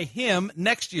tie him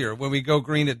next year when we go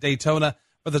green at Daytona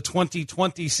for the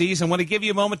 2020 season. I want to give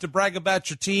you a moment to brag about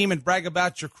your team and brag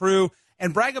about your crew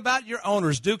and brag about your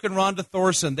owners, Duke and Rhonda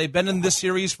Thorson. They've been in this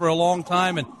series for a long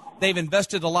time, and they've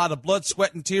invested a lot of blood,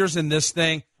 sweat, and tears in this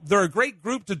thing. They're a great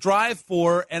group to drive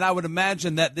for, and I would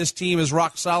imagine that this team is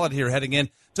rock solid here heading into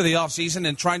the offseason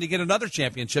and trying to get another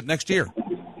championship next year.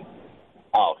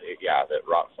 Oh, yeah, that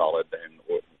rock solid, and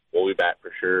we'll be back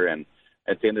for sure. And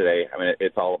at the end of the day, I mean,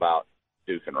 it's all about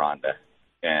Duke and Rhonda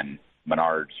and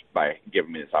Menards by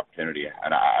giving me this opportunity.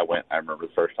 And I remember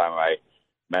the first time I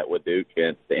met with Duke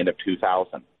at the end of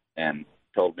 2000 and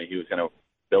told me he was going to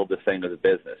build this thing as a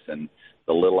business, and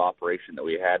the little operation that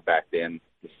we had back then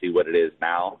to see what it is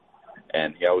now.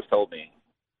 And he always told me,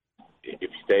 if you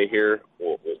stay here,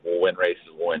 we'll win races,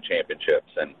 we'll win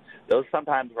championships. And those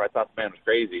sometimes where I thought the man was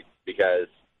crazy because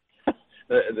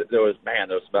there was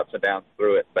some ups and downs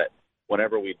through it. But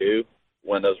whenever we do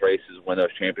win those races, win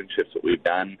those championships that we've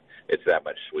done, it's that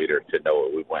much sweeter to know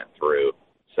what we went through.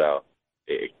 So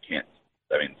it can't,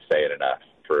 say it enough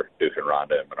for Duke and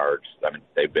Rhonda and Menards. I mean,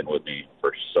 they've been with me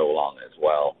for so long as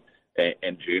well.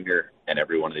 And Junior and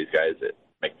every one of these guys that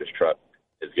make this truck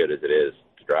as good as it is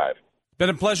to drive. Been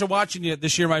a pleasure watching you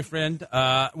this year, my friend.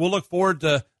 We'll look forward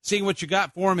to seeing what you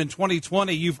got for him in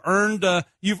 2020. You've earned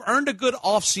a good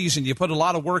off season. You put a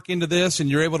lot of work into this, and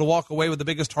you're able to walk away with the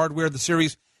biggest hardware the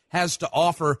series has to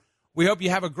offer. We hope you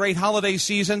have a great holiday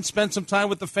season, spend some time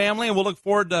with the family, and we'll look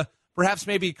forward to perhaps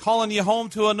maybe calling you home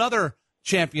to another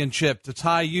championship to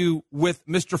tie you with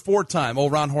Mr. 4-time,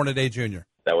 old Ron Hornaday Jr.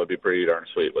 That would be pretty darn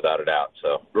sweet, without a doubt.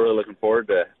 So really looking forward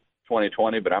to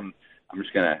 2020, but I'm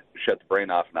just going to shut the brain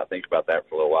off and not think about that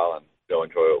for a little while and go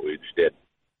enjoy what we just did.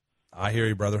 I hear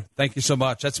you, brother. Thank you so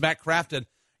much. That's Matt Crafton,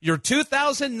 your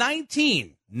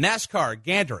 2019 NASCAR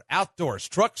Gander Outdoors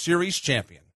Truck Series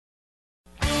champion.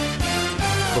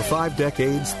 For 5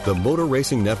 decades, the Motor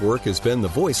Racing Network has been the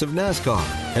voice of NASCAR.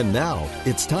 And now,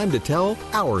 it's time to tell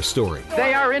our story.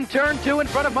 They are in turn 2 in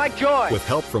front of Mike Joy. With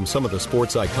help from some of the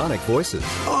sport's iconic voices.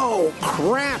 Oh,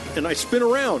 crap! And I spin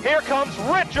around. Here comes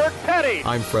Richard Petty.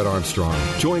 I'm Fred Armstrong.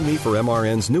 Join me for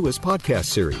MRN's newest podcast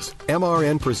series,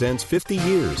 MRN Presents 50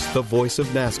 Years, the Voice of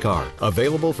NASCAR.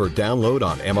 Available for download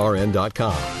on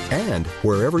MRN.com and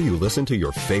wherever you listen to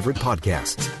your favorite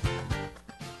podcasts.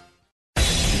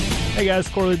 Hey guys,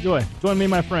 Corley Joy. Join me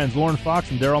and my friends Lauren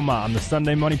Fox and Daryl Ma on the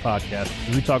Sunday Money Podcast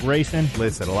as we talk racing.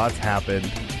 Listen, a lot's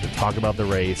happened. We talk about the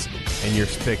race and your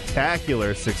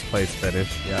spectacular 6th place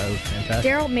finish. Yeah, it was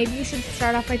fantastic. Daryl, maybe you should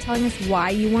start off by telling us why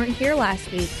you weren't here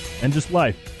last week. And just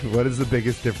life. What is the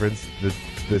biggest difference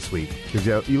this week? Because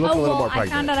you look a little more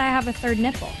pregnant. I found out I have a third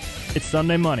nipple. It's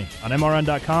Sunday Money on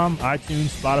MRN.com,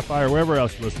 iTunes, Spotify, or wherever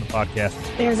else you listen to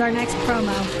podcasts. There's our next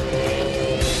promo.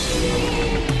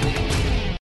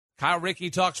 Kyle Rickey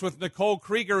talks with Nicole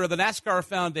Krieger of the NASCAR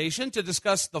Foundation to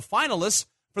discuss the finalists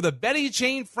for the Betty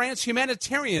Jane France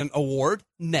Humanitarian Award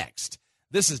next.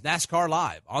 This is NASCAR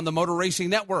Live on the Motor Racing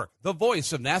Network, the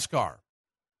voice of NASCAR.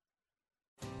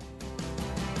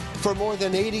 For more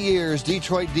than 80 years,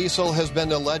 Detroit Diesel has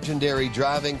been a legendary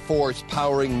driving force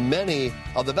powering many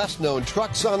of the best-known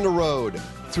trucks on the road.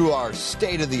 Through our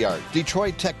state-of-the-art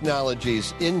Detroit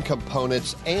technologies in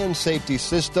components and safety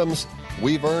systems,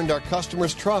 we've earned our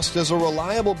customers' trust as a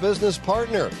reliable business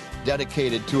partner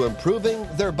dedicated to improving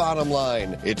their bottom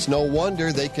line. It's no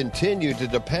wonder they continue to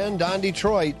depend on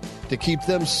Detroit to keep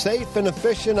them safe and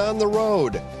efficient on the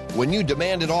road. When you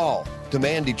demand it all,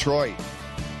 demand Detroit.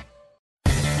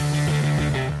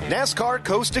 NASCAR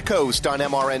Coast to Coast on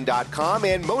MRN.com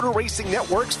and Motor Racing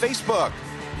Network's Facebook.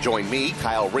 Join me,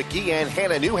 Kyle Rickey, and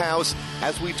Hannah Newhouse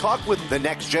as we talk with the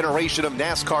next generation of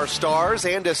NASCAR stars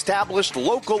and established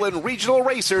local and regional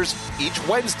racers each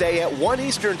Wednesday at 1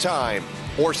 Eastern Time.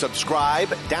 Or subscribe,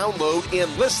 download,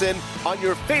 and listen on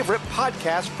your favorite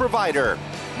podcast provider.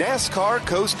 NASCAR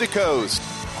Coast to Coast.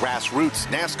 Grassroots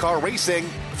NASCAR racing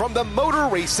from the Motor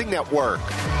Racing Network.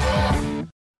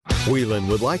 Wheelan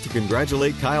would like to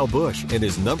congratulate Kyle Busch and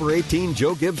his number 18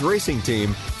 Joe Gibbs Racing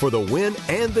Team for the win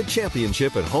and the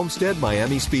championship at Homestead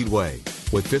Miami Speedway.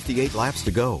 With 58 laps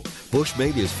to go, Busch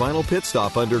made his final pit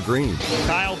stop under green.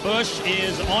 Kyle Busch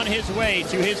is on his way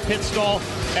to his pit stall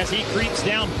as he creeps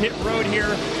down pit road here.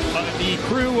 The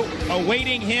crew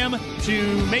awaiting him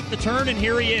to make the turn, and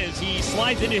here he is. He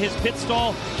slides into his pit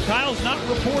stall. Kyle's not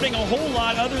reporting a whole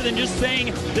lot other than just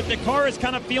saying that the car is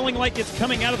kind of feeling like it's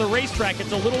coming out of the racetrack.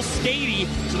 It's a little skatey,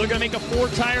 so they're going to make a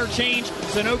 4-tire change.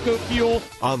 Sunoco fuel.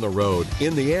 On the road,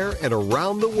 in the air, and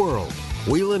around the world,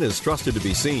 Wheelan is trusted to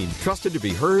be seen, trusted to be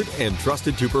heard, and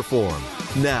trusted to perform.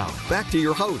 Now, back to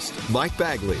your host, Mike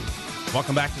Bagley.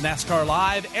 Welcome back to NASCAR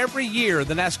Live. Every year,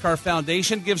 the NASCAR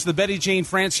Foundation gives the Betty Jane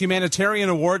France Humanitarian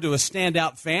Award to a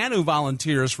standout fan who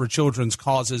volunteers for children's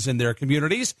causes in their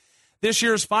communities. This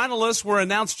year's finalists were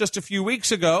announced just a few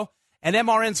weeks ago, and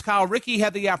MRN's Kyle Rickey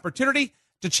had the opportunity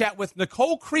to chat with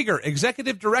Nicole Krieger,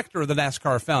 Executive Director of the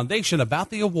NASCAR Foundation, about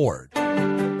the award.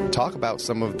 Talk about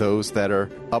some of those that are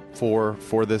up for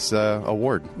this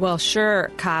award. Well, sure,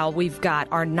 Kyle. We've got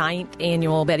our 9th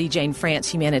annual Betty Jane France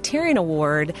Humanitarian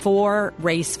Award for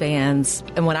race fans.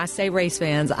 And when I say race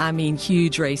fans, I mean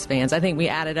huge race fans. I think we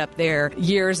added up their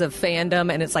years of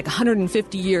fandom, and it's like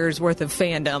 150 years worth of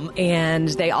fandom. And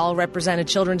they all represent a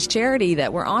children's charity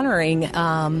that we're honoring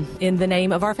in the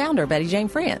name of our founder, Betty Jane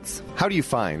France. How do you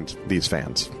find these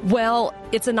fans? Well,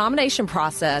 it's a nomination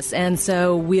process, and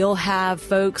so we'll have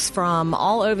folks from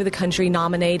all over the country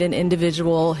nominate an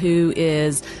individual who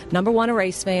is, number 1, a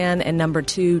race fan, and number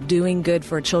 2, doing good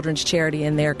for a children's charity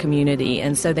in their community.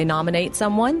 And so they nominate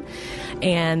someone,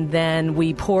 and then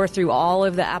we pour through all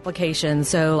of the applications,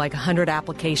 so like 100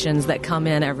 applications that come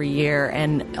in every year,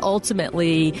 and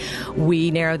ultimately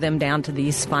we narrow them down to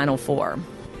these final 4.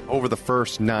 Over the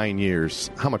first 9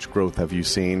 years, how much growth have you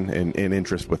seen in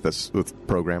interest with this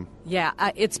program? Yeah,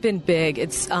 it's been big.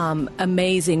 It's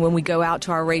amazing when we go out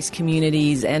to our race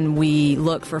communities and we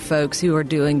look for folks who are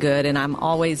doing good. And I'm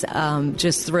always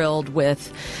just thrilled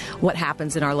with what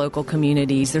happens in our local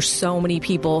communities. There's so many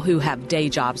people who have day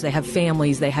jobs. They have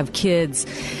families. They have kids.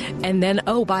 And then,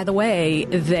 oh, by the way,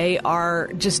 they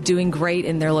are just doing great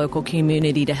in their local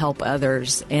community to help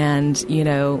others. And, you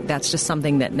know, that's just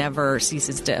something that never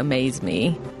ceases to amaze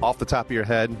me. Off the top of your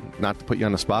head, not to put you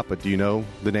on the spot, but do you know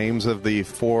the names of the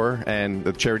 4 for and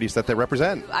the charities that they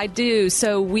represent. I do.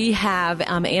 So we have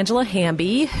Angela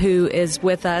Hamby, who is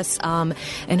with us,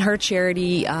 and her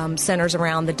charity centers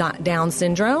around the Down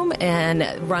syndrome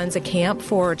and runs a camp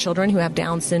for children who have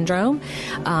Down syndrome.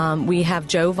 We have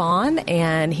Joe Vaughn,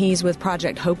 and he's with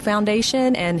Project Hope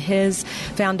Foundation, and his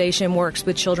foundation works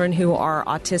with children who are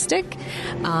autistic.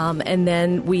 And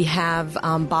then we have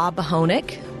Bob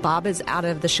Bahonik. Bob is out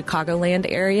of the Chicagoland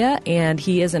area, and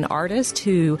he is an artist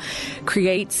who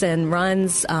creates and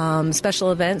runs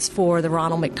special events for the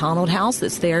Ronald McDonald House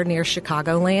that's there near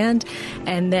Chicagoland.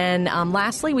 And then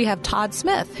lastly, we have Todd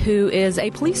Smith, who is a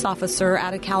police officer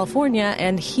out of California,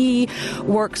 and he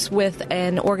works with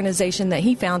an organization that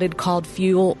he founded called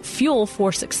Fuel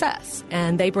for Success.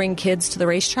 And they bring kids to the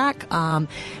racetrack,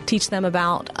 teach them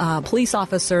about police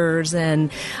officers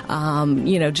and,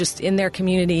 just in their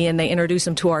community, and they introduce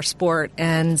them to our sport.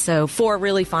 And so 4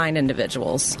 really fine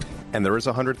individuals. And there is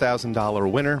a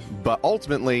 $100,000 winner, but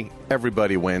ultimately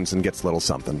everybody wins and gets a little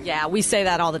something. Yeah, we say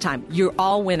that all the time. You're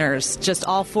all winners. Just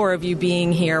all 4 of you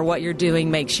being here, what you're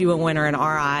doing makes you a winner in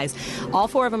our eyes. All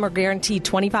 4 of them are guaranteed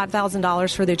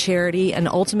 $25,000 for their charity, and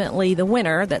ultimately the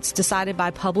winner, that's decided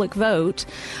by public vote,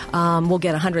 will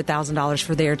get $100,000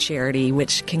 for their charity,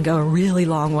 which can go a really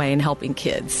long way in helping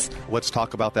kids. Let's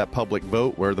talk about that public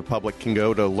vote, where the public can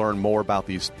go to learn more about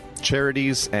these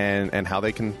charities and how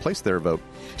they can place their vote.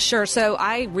 Sure. So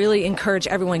I really encourage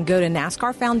everyone, go to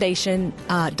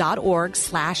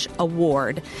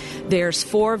NASCARfoundation.org/award. There's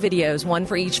 4 videos, 1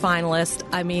 for each finalist.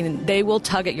 I mean, they will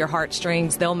tug at your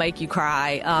heartstrings. They'll make you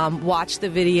cry. Watch the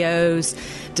videos,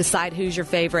 decide who's your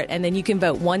favorite, and then you can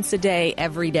vote once a day,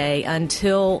 every day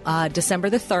until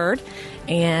December the 3rd.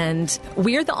 And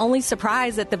we're the only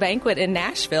surprise at the banquet in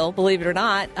Nashville, believe it or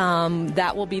not.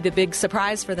 That will be the big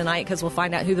surprise for the night, because we'll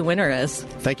find out who the winner is.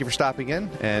 Thank you for stopping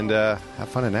in, and have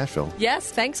fun in Nashville.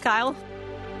 Yes, thanks, Kyle.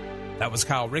 That was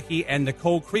Kyle Rickey and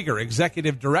Nicole Krieger,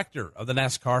 Executive Director of the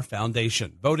NASCAR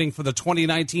Foundation. Voting for the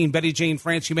 2019 Betty Jane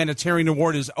France Humanitarian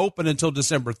Award is open until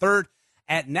December 3rd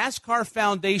at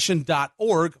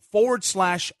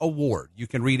NASCARfoundation.org/award. You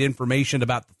can read information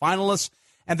about the finalists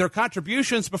and their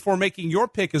contributions before making your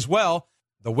pick as well.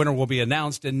 The winner will be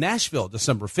announced in Nashville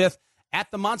December 5th at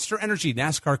the Monster Energy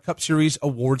NASCAR Cup Series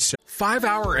Awards. 5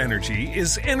 Hour Energy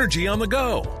is energy on the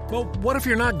go. Well, what if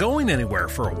you're not going anywhere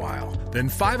for a while? Then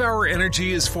 5 Hour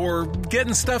Energy is for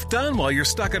getting stuff done while you're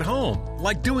stuck at home,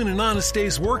 like doing an honest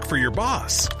day's work for your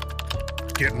boss.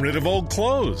 Getting rid of old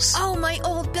clothes. Oh, my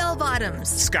old bell-bottoms.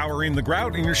 Scouring the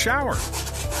grout in your shower.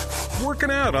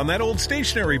 Working out on that old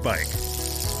stationary bike.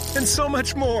 And so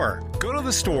much more. Go to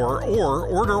the store or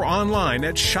order online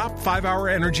at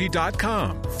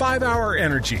shop5hourenergy.com. 5 Hour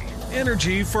Energy.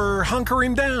 Energy for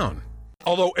hunkering down.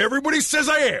 Although everybody says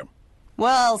I am.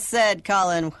 Well said,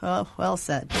 Colin. Well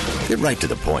said. Get right to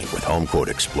the point with Home Quote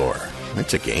Explorer.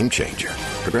 It's a game changer.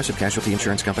 Progressive Casualty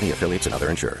Insurance Company, affiliates, and other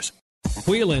insurers.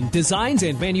 Whelen designs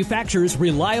and manufactures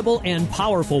reliable and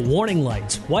powerful warning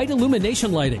lights, white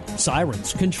illumination lighting,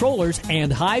 sirens, controllers,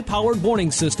 and high-powered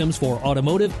warning systems for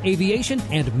automotive, aviation,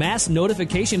 and mass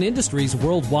notification industries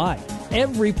worldwide.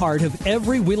 Every part of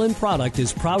every Whelen product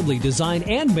is proudly designed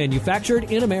and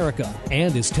manufactured in America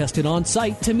and is tested on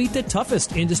site to meet the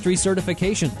toughest industry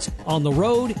certifications. On the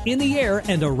road, in the air,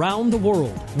 and around the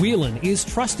world, Whelen is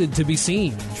trusted to be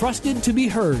seen, trusted to be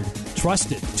heard,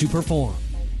 trusted to perform.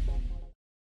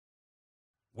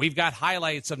 We've got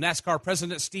highlights of NASCAR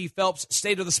President Steve Phelps'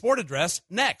 State of the Sport address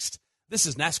next. This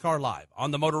is NASCAR Live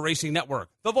on the Motor Racing Network,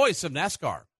 the voice of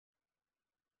NASCAR.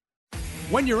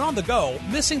 When you're on the go,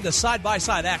 missing the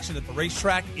side-by-side action at the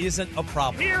racetrack isn't a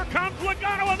problem. Here comes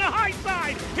Logano on the high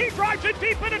side. He drives it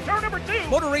deep into turn number 2.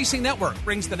 Motor Racing Network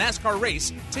brings the NASCAR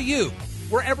race to you,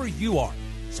 wherever you are,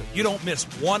 so you don't miss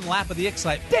one lap of the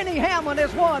excitement. Denny Hamlin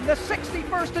has won the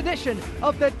 61st edition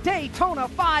of the Daytona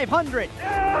 500.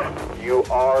 You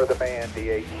are the man,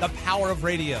 D8. The power of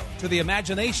radio to the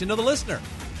imagination of the listener.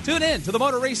 Tune in to the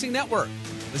Motor Racing Network.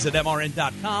 Visit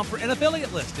MRN.com for an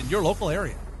affiliate list in your local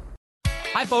area.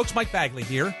 Hi, folks. Mike Bagley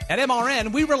here. At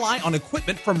MRN, we rely on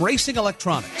equipment from Racing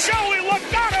Electronics. Joey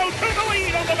Logano to the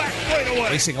lead on the back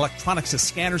straightaway. Racing Electronics has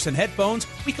scanners and headphones.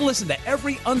 We can listen to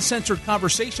every uncensored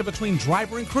conversation between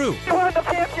driver and crew. You won the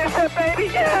championship, baby,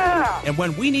 yeah! And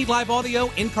when we need live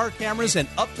audio, in-car cameras, and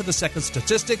up-to-the-second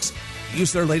statistics,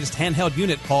 use their latest handheld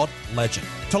unit called Legend.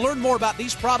 To learn more about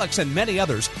these products and many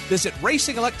others, visit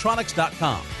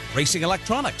RacingElectronics.com. Racing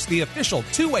Electronics, the official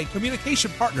two-way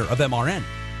communication partner of MRN.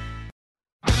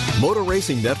 Motor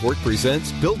Racing Network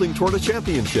presents Building Toward a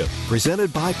Championship,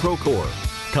 presented by Procore.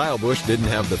 Kyle Busch didn't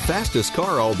have the fastest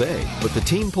car all day, but the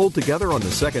team pulled together on the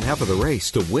second half of the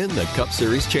race to win the Cup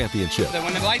Series championship.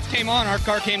 When the lights came on, our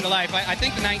car came to life. I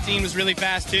think the 19 was really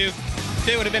fast, too. If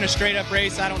it would have been a straight-up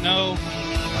race, I don't know,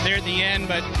 there at the end.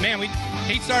 But, man,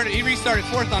 he restarted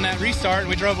fourth on that restart, and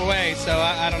we drove away. So,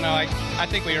 I don't know. I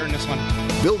think we earned this one.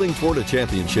 Building toward a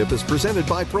championship is presented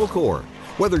by Procore.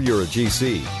 Whether you're a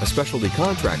GC, a specialty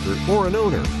contractor, or an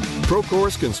owner,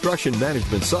 Procore's construction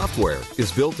management software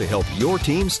is built to help your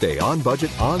team stay on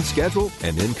budget, on schedule,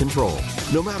 and in control.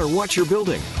 No matter what you're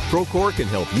building, Procore can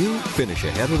help you finish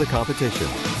ahead of the competition.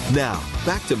 Now,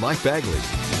 back to Mike Bagley.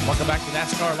 Welcome back to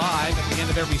NASCAR Live. At the end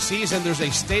of every season, there's a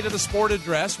State of the Sport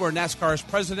address where NASCAR's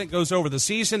president goes over the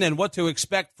season and what to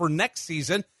expect for next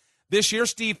season. This year,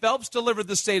 Steve Phelps delivered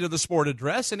the State of the Sport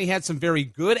address, and he had some very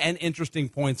good and interesting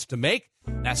points to make.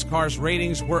 NASCAR's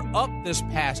ratings were up this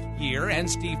past year, and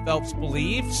Steve Phelps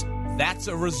believes that's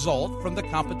a result from the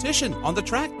competition on the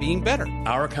track being better.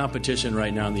 Our competition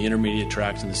right now on the intermediate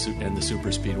tracks and the super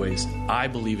speedways, I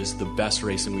believe, is the best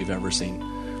racing we've ever seen.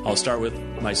 I'll start with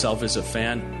myself as a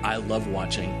fan. I love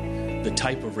watching the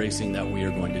type of racing that we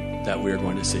are going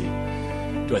to see.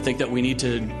 Do I think that we need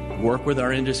to work with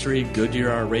our industry, Goodyear,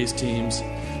 our race teams,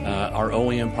 our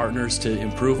OEM partners to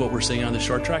improve what we're seeing on the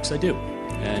short tracks? I do.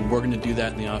 And we're going to do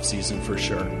that in the off-season for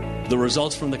sure. The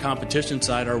results from the competition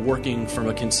side are working from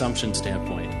a consumption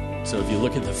standpoint. So if you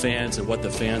look at the fans and what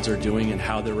the fans are doing and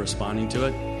how they're responding to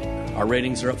it, our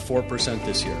ratings are up 4%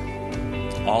 this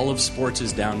year. All of sports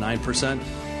is down 9%.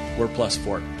 We're plus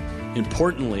 4.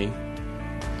 Importantly,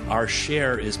 our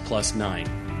share is plus 9.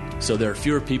 So there are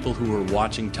fewer people who are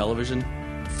watching television,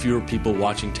 fewer people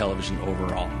watching television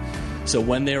overall. So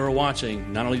when they were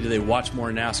watching, not only did they watch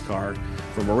more NASCAR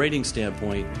from a rating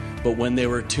standpoint, but when they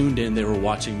were tuned in, they were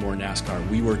watching more NASCAR.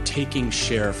 We were taking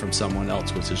share from someone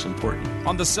else, which is important.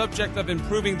 On the subject of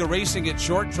improving the racing at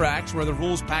short tracks, where the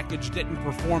rules package didn't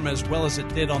perform as well as it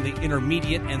did on the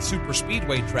intermediate and super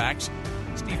speedway tracks,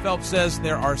 Steve Phelps says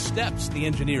there are steps the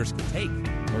engineers can take.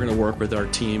 We're going to work with our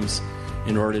teams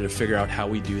in order to figure out how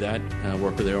we do that,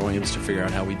 work with their OEMs to figure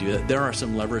out how we do that. There are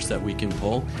some levers that we can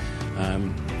pull.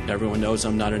 Everyone knows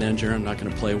I'm not an engineer. I'm not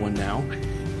going to play one now.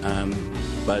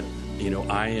 But,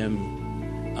 I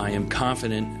am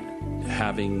confident,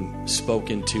 having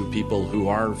spoken to people who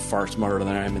are far smarter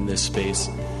than I am in this space,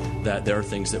 that there are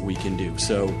things that we can do.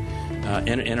 So,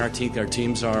 and our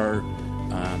teams are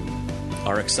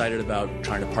excited about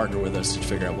trying to partner with us to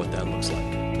figure out what that looks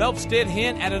like. Phelps did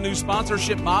hint at a new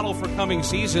sponsorship model for coming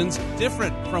seasons,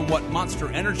 different from what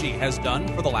Monster Energy has done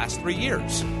for the last 3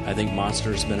 years. I think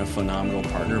Monster has been a phenomenal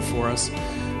partner for us.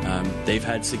 They've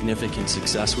had significant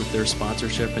success with their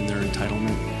sponsorship and their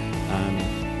entitlement,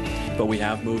 but we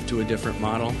have moved to a different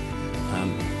model.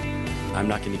 I'm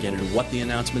not going to get into what the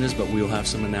announcement is, but we'll have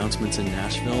some announcements in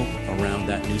Nashville around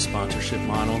that new sponsorship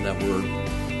model that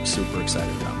we're super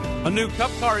excited about. A new Cup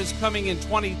car is coming in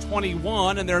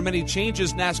 2021, and there are many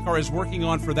changes NASCAR is working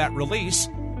on for that release.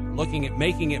 They're looking at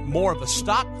making it more of a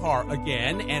stock car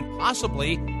again, and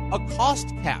possibly a cost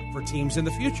cap for teams in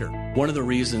the future. One of the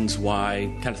reasons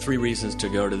why, kind of 3 reasons to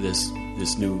go to this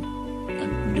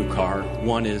new car.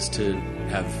 One is to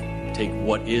take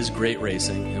what is great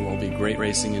racing, and will be great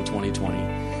racing in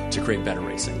 2020, to create better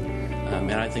racing.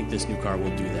 And I think this new car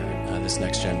will do that, this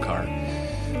next-gen car.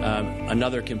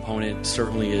 Another component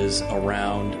certainly is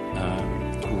around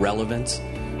relevance.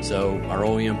 So our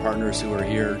OEM partners who are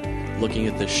here looking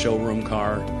at the showroom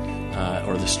car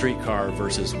or the street car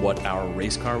versus what our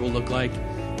race car will look like,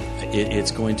 it's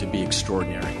going to be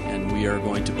extraordinary. And we are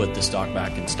going to put the stock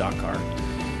back in stock car.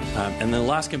 And then the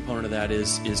last component of that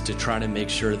is to try to make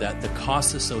sure that the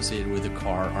costs associated with the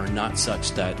car are not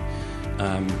such that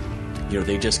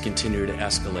they just continue to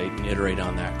escalate and iterate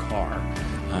on that car.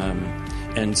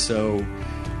 And so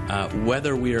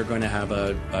whether we are going to have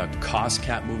a cost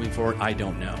cap moving forward, I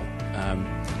don't know.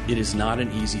 It is not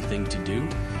an easy thing to do.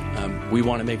 We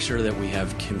want to make sure that we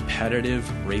have competitive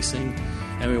racing.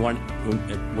 And we want,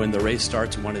 when the race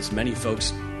starts, we want as many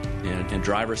folks and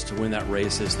drivers to win that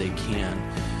race as they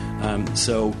can.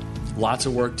 So lots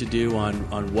of work to do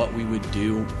on what we would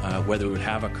do, whether we would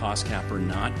have a cost cap or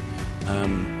not.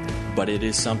 But it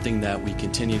is something that we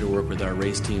continue to work with our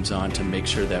race teams on to make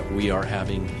sure that we are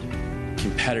having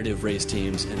competitive race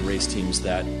teams and race teams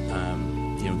that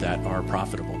that are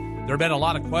profitable. There have been a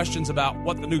lot of questions about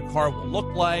what the new car will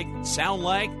look like, sound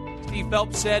like. Steve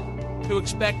Phelps said to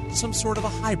expect some sort of a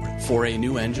hybrid. For a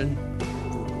new engine,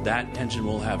 that engine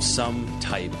will have some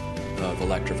type of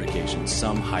electrification,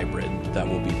 some hybrid that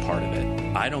will be part of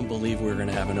it. I don't believe we're going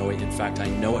to have an OEM. In fact, I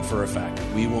know it for a fact.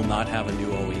 We will not have a new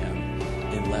OEM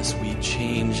unless we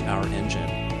change our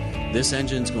engine this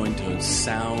engine's going to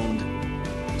sound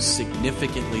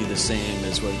significantly the same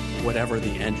as whatever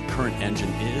the current engine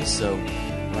is. So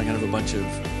we're not going to have a bunch of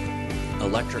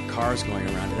electric cars going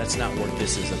around. That's not what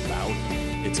this is about.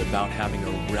 It's about having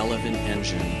a relevant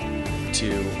engine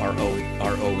to our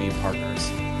OE partners,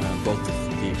 both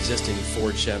the existing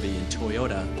Ford, Chevy, and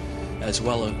Toyota, as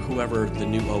well as whoever the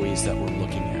new OEs that we're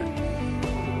looking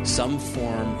at. Some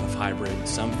form of hybrid,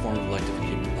 some form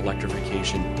of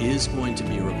electrification is going to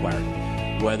be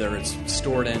required. Whether it's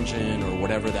stored engine or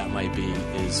whatever that might be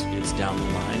is down the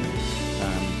line.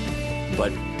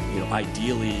 But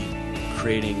ideally,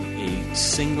 creating a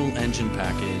single engine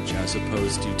package as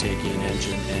opposed to taking an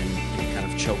engine and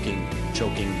kind of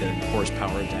choking the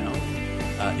horsepower down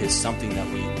is something that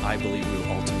I believe we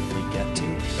will ultimately get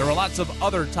to. There are lots of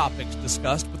other topics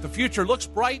discussed, but the future looks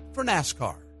bright for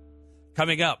NASCAR.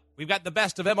 Coming up, we've got the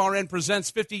best of MRN Presents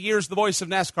 50 Years, the Voice of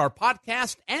NASCAR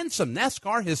podcast, and some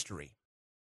NASCAR history.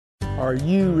 Are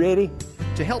you ready?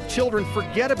 To help children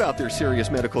forget about their serious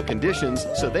medical conditions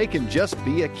so they can just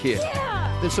be a kid.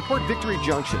 Yeah! Then support Victory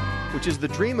Junction, which is the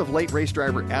dream of late race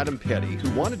driver Adam Petty,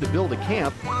 who wanted to build a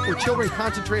camp where children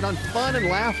concentrate on fun and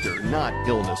laughter, not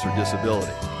illness or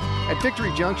disability. At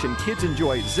Victory Junction, kids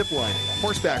enjoy ziplining,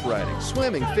 horseback riding,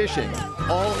 swimming, fishing,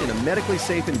 all in a medically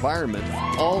safe environment,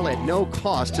 all at no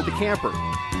cost to the camper.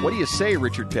 What do you say,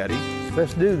 Richard Petty?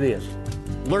 Let's do this.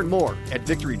 Learn more at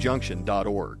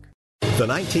victoryjunction.org. The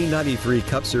 1993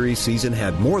 Cup Series season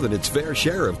had more than its fair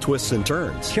share of twists and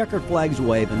turns. Checkered flag's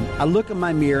waving. I look in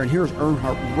my mirror, and here's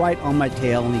Earnhardt right on my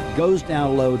tail, and he goes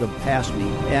down low to pass me.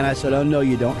 And I said, oh, no,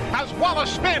 you don't. As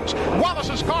Wallace spins,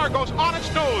 Wallace's car goes on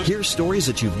its nose. Here's stories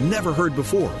that you've never heard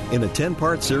before in a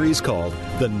 10-part series called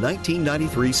The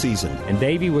 1993 Season. And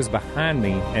Davey was behind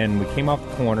me, and we came off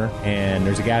the corner, and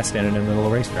there's a guy standing in the middle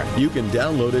of the racetrack. You can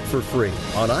download it for free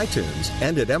on iTunes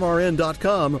and at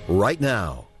MRN.com right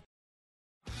now.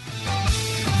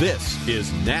 This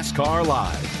is NASCAR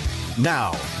Live.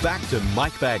 Now, back to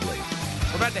Mike Bagley.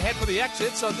 We're about to head for the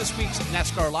exits on this week's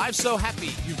NASCAR Live. So happy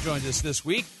you've joined us this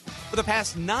week. For the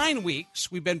past 9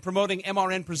 weeks, we've been promoting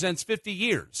MRN Presents 50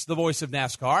 Years, the voice of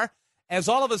NASCAR, as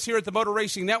all of us here at the Motor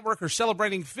Racing Network are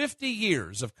celebrating 50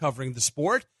 years of covering the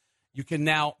sport. You can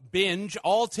now binge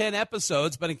all 10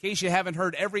 episodes, but in case you haven't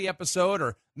heard every episode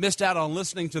or missed out on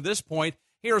listening to this point,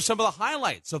 here are some of the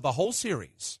highlights of the whole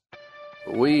series.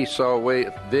 We saw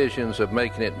visions of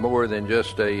making it more than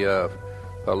just a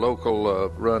local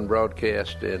run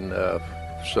broadcast, and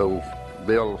so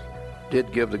Bill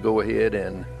did give the go-ahead,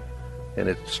 and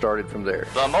it started from there.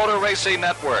 The Motor Racing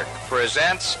Network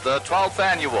presents the 12th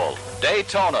annual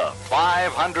Daytona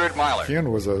 500 Miler.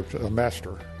 Ken was a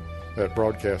master at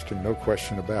broadcasting, no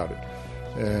question about it,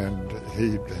 and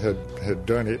he had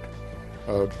done it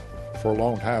for a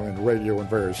long time in radio in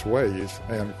various ways,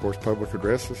 and of course public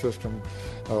address system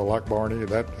like Barney,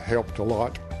 that helped a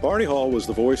lot. Barney Hall was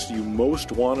the voice you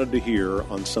most wanted to hear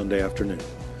on Sunday afternoon.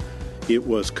 It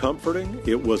was comforting,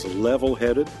 it was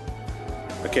level-headed,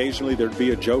 occasionally there'd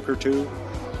be a joke or two,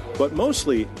 but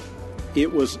mostly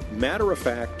it was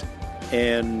matter-of-fact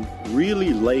and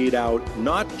really laid out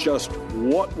not just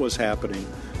what was happening,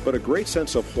 but a great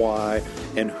sense of why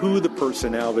and who the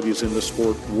personalities in the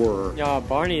sport were.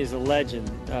 Barney is a legend.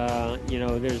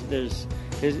 There's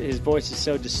his voice is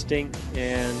so distinct,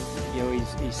 and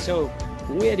he's so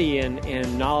witty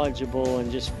and knowledgeable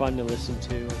and just fun to listen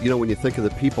to. When you think of the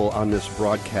people on this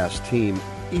broadcast team,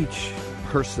 each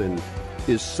person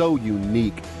is so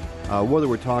unique. Whether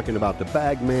we're talking about the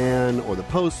bagman or the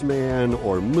postman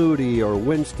or Moody or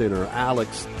Winston or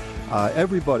Alex,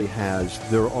 everybody has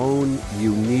their own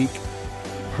unique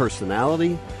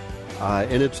personality,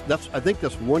 and I think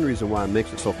that's one reason why it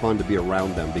makes it so fun to be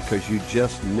around them, because you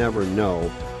just never know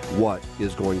what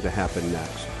is going to happen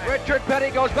next. Richard Petty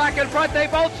goes back in front. They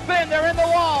both spin. They're in the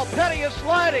wall. Petty is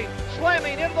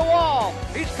slamming into the wall.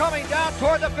 He's coming down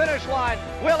toward the finish line.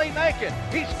 Will he make it?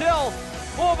 He's still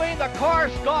moving. The car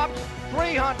stops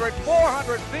 300,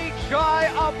 400 feet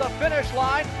shy of the finish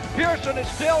line. Pearson is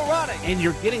still running. And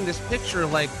you're getting this picture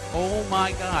like, oh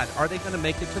my God, are they going to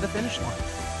make it to the finish line?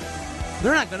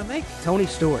 They're not going to make it. Tony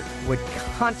Stewart would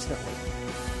constantly,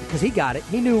 because he got it,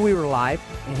 he knew we were live,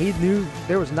 and he knew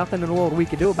there was nothing in the world we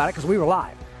could do about it because we were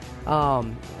live.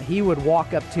 He would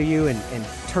walk up to you and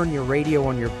turn your radio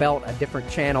on your belt a different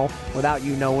channel without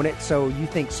you knowing it, so you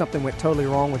think something went totally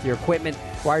wrong with your equipment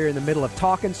while you're in the middle of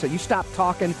talking, so you stop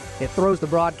talking, it throws the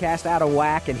broadcast out of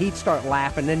whack, and he'd start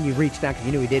laughing, then you reach down because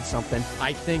you knew he did something.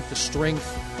 I think the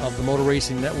strength of the Motor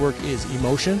Racing Network is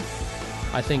emotion.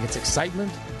 I think it's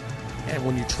excitement, and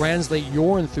when you translate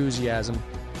your enthusiasm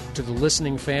to the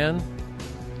listening fan,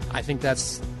 I think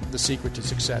that's the secret to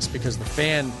success, because the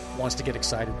fan wants to get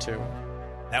excited too.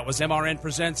 That was MRN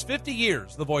Presents 50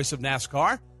 Years, the voice of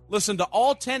NASCAR. Listen to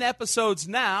all 10 episodes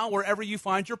now wherever you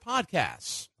find your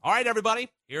podcasts. All right, everybody,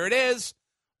 here it is.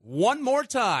 One more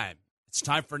time. It's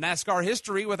time for NASCAR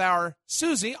history with our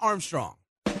Susie Armstrong.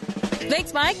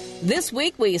 Thanks, Mike. This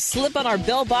week, we slip on our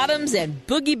bell bottoms and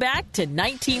boogie back to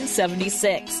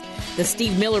 1976. The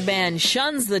Steve Miller Band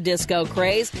shuns the disco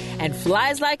craze and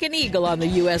flies like an eagle on the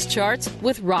U.S. charts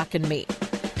with Rockin' Me.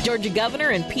 Georgia Governor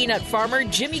and peanut farmer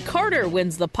Jimmy Carter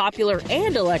wins the popular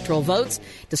and electoral votes,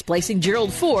 displacing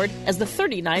Gerald Ford as the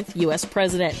 39th U.S.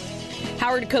 president.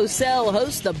 Howard Cosell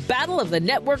hosts the Battle of the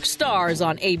Network Stars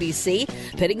on ABC,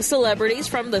 pitting celebrities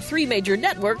from the 3 major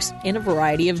networks in a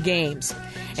variety of games.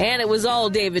 And it was all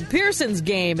David Pearson's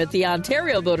game at the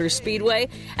Ontario Motor Speedway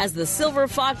as the Silver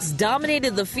Fox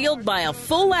dominated the field by a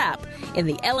full lap in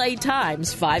the LA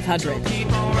Times 500.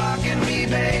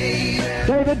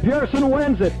 David Pearson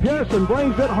wins it. Pearson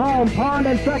brings it home. Pond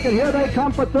in second. Here they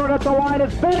come for third at the line.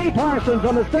 It's Benny Parsons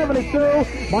on the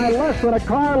 72 by less than a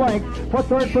car length for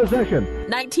third position.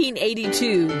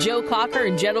 1982, Joe Cocker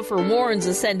and Jennifer Warnes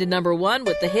ascend to number 1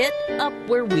 with the hit Up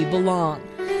Where We Belong.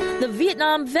 The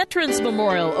Vietnam Veterans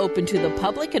Memorial opened to the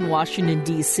public in Washington,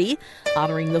 D.C.,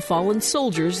 honoring the fallen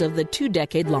soldiers of the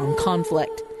 2-decade-long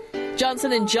conflict.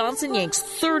 Johnson & Johnson yanks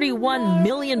 31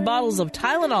 million bottles of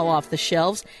Tylenol off the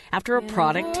shelves after a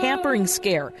product tampering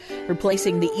scare,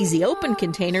 replacing the Easy Open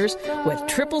containers with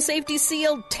triple safety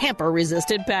sealed,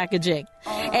 tamper-resistant packaging.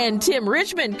 And Tim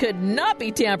Richmond could not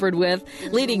be tampered with,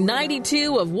 leading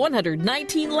 92 of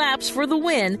 119 laps for the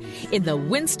win in the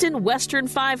Winston Western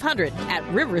 500 at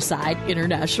Riverside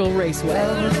International Raceway.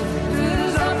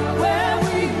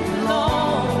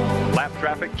 Lap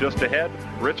traffic just ahead.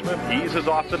 Richmond eases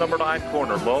off the number 9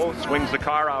 corner low, swings the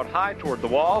car out high toward the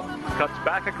wall, cuts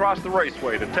back across the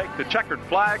raceway to take the checkered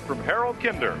flag from Harold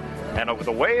Kinder. And over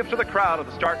the wave to the crowd at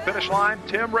the start-finish line,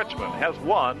 Tim Richmond has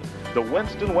won the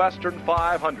Winston Western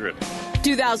 500.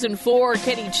 2004,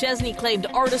 Kenny Chesney claimed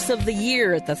Artist of the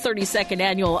Year at the 32nd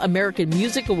Annual American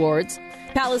Music Awards.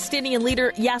 Palestinian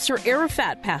leader Yasser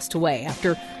Arafat passed away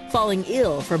after falling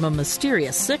ill from a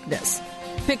mysterious sickness.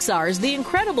 Pixar's The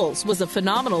Incredibles was a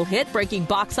phenomenal hit, breaking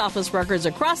box office records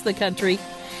across the country.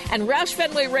 And Roush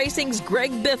Fenway Racing's Greg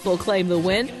Biffle claimed the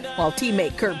win, while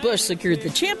teammate Kurt Busch secured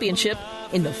the championship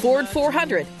in the Ford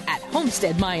 400 at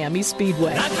Homestead Miami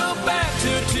Speedway. Greg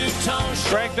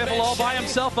Biffle all by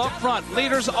himself up front.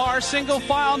 Leaders are single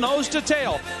file, nose to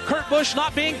tail. Kurt Busch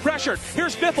not being pressured.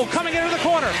 Here's Biffle coming into the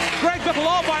corner. Greg Biffle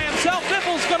all by himself.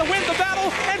 Biffle's going to win the battle,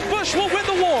 and Busch will win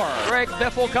the war. Greg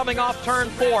Biffle coming off turn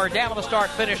 4 down the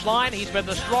start-finish line. He's been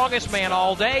the strongest man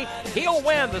all day. He'll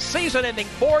win the season-ending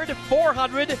Ford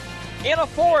 400 in a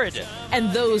Ford.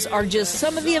 And those are just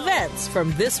some of the events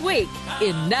from this week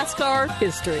in NASCAR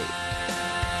history.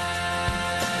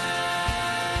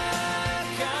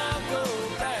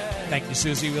 Thank you,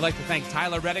 Susie. We'd like to thank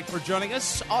Tyler Reddick for joining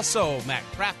us. Also, Matt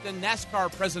Crafton,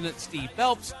 NASCAR President Steve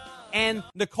Phelps, and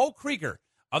Nicole Krieger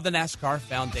of the NASCAR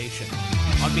Foundation.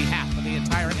 On behalf of the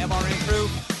entire MRN crew,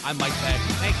 I'm Mike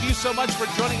Bagley. Thank you so much for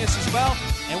joining us as well,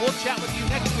 and we'll chat with you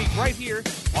next week right here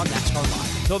on NASCAR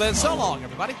Live. Until then, so long,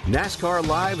 everybody. NASCAR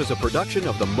Live is a production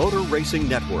of the Motor Racing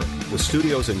Network with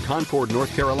studios in Concord,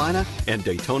 North Carolina and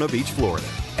Daytona Beach, Florida.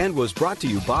 And was brought to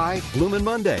you by Bloomin'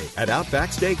 Monday at Outback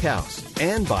Steakhouse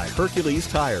and by Hercules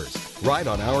Tires, right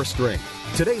on our strength.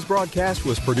 Today's broadcast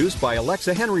was produced by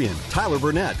Alexa Henrian, Tyler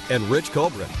Burnett, and Rich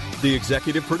Colbert. The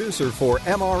executive producer for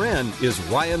MRN is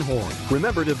Ryan Horn.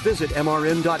 Remember to visit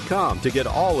MRN.com to get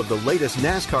all of the latest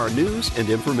NASCAR news and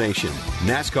information.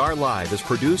 NASCAR Live is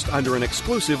produced under an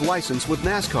exclusive license with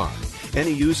NASCAR.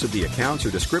 Any use of the accounts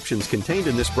or descriptions contained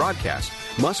in this broadcast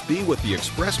must be with the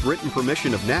express written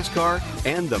permission of NASCAR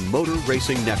and the Motor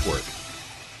Racing Network.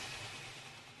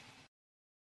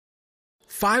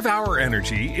 5 Hour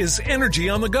Energy is energy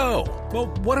on the go. Well,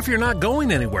 what if you're not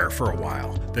going anywhere for a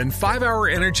while? Then 5 Hour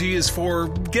Energy is for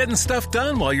getting stuff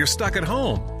done while you're stuck at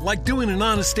home, like doing an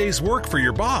honest day's work for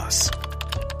your boss.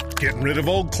 Getting rid of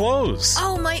old clothes.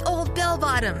 Oh, my old bell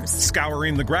bottoms.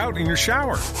 Scouring the grout in your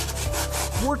shower.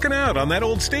 Working out on that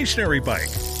old stationary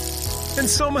bike. And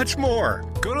so much more.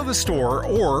 Go to the store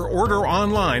or order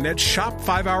online at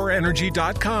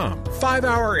shop5hourenergy.com. 5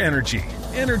 Hour Energy.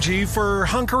 Energy for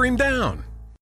hunkering down.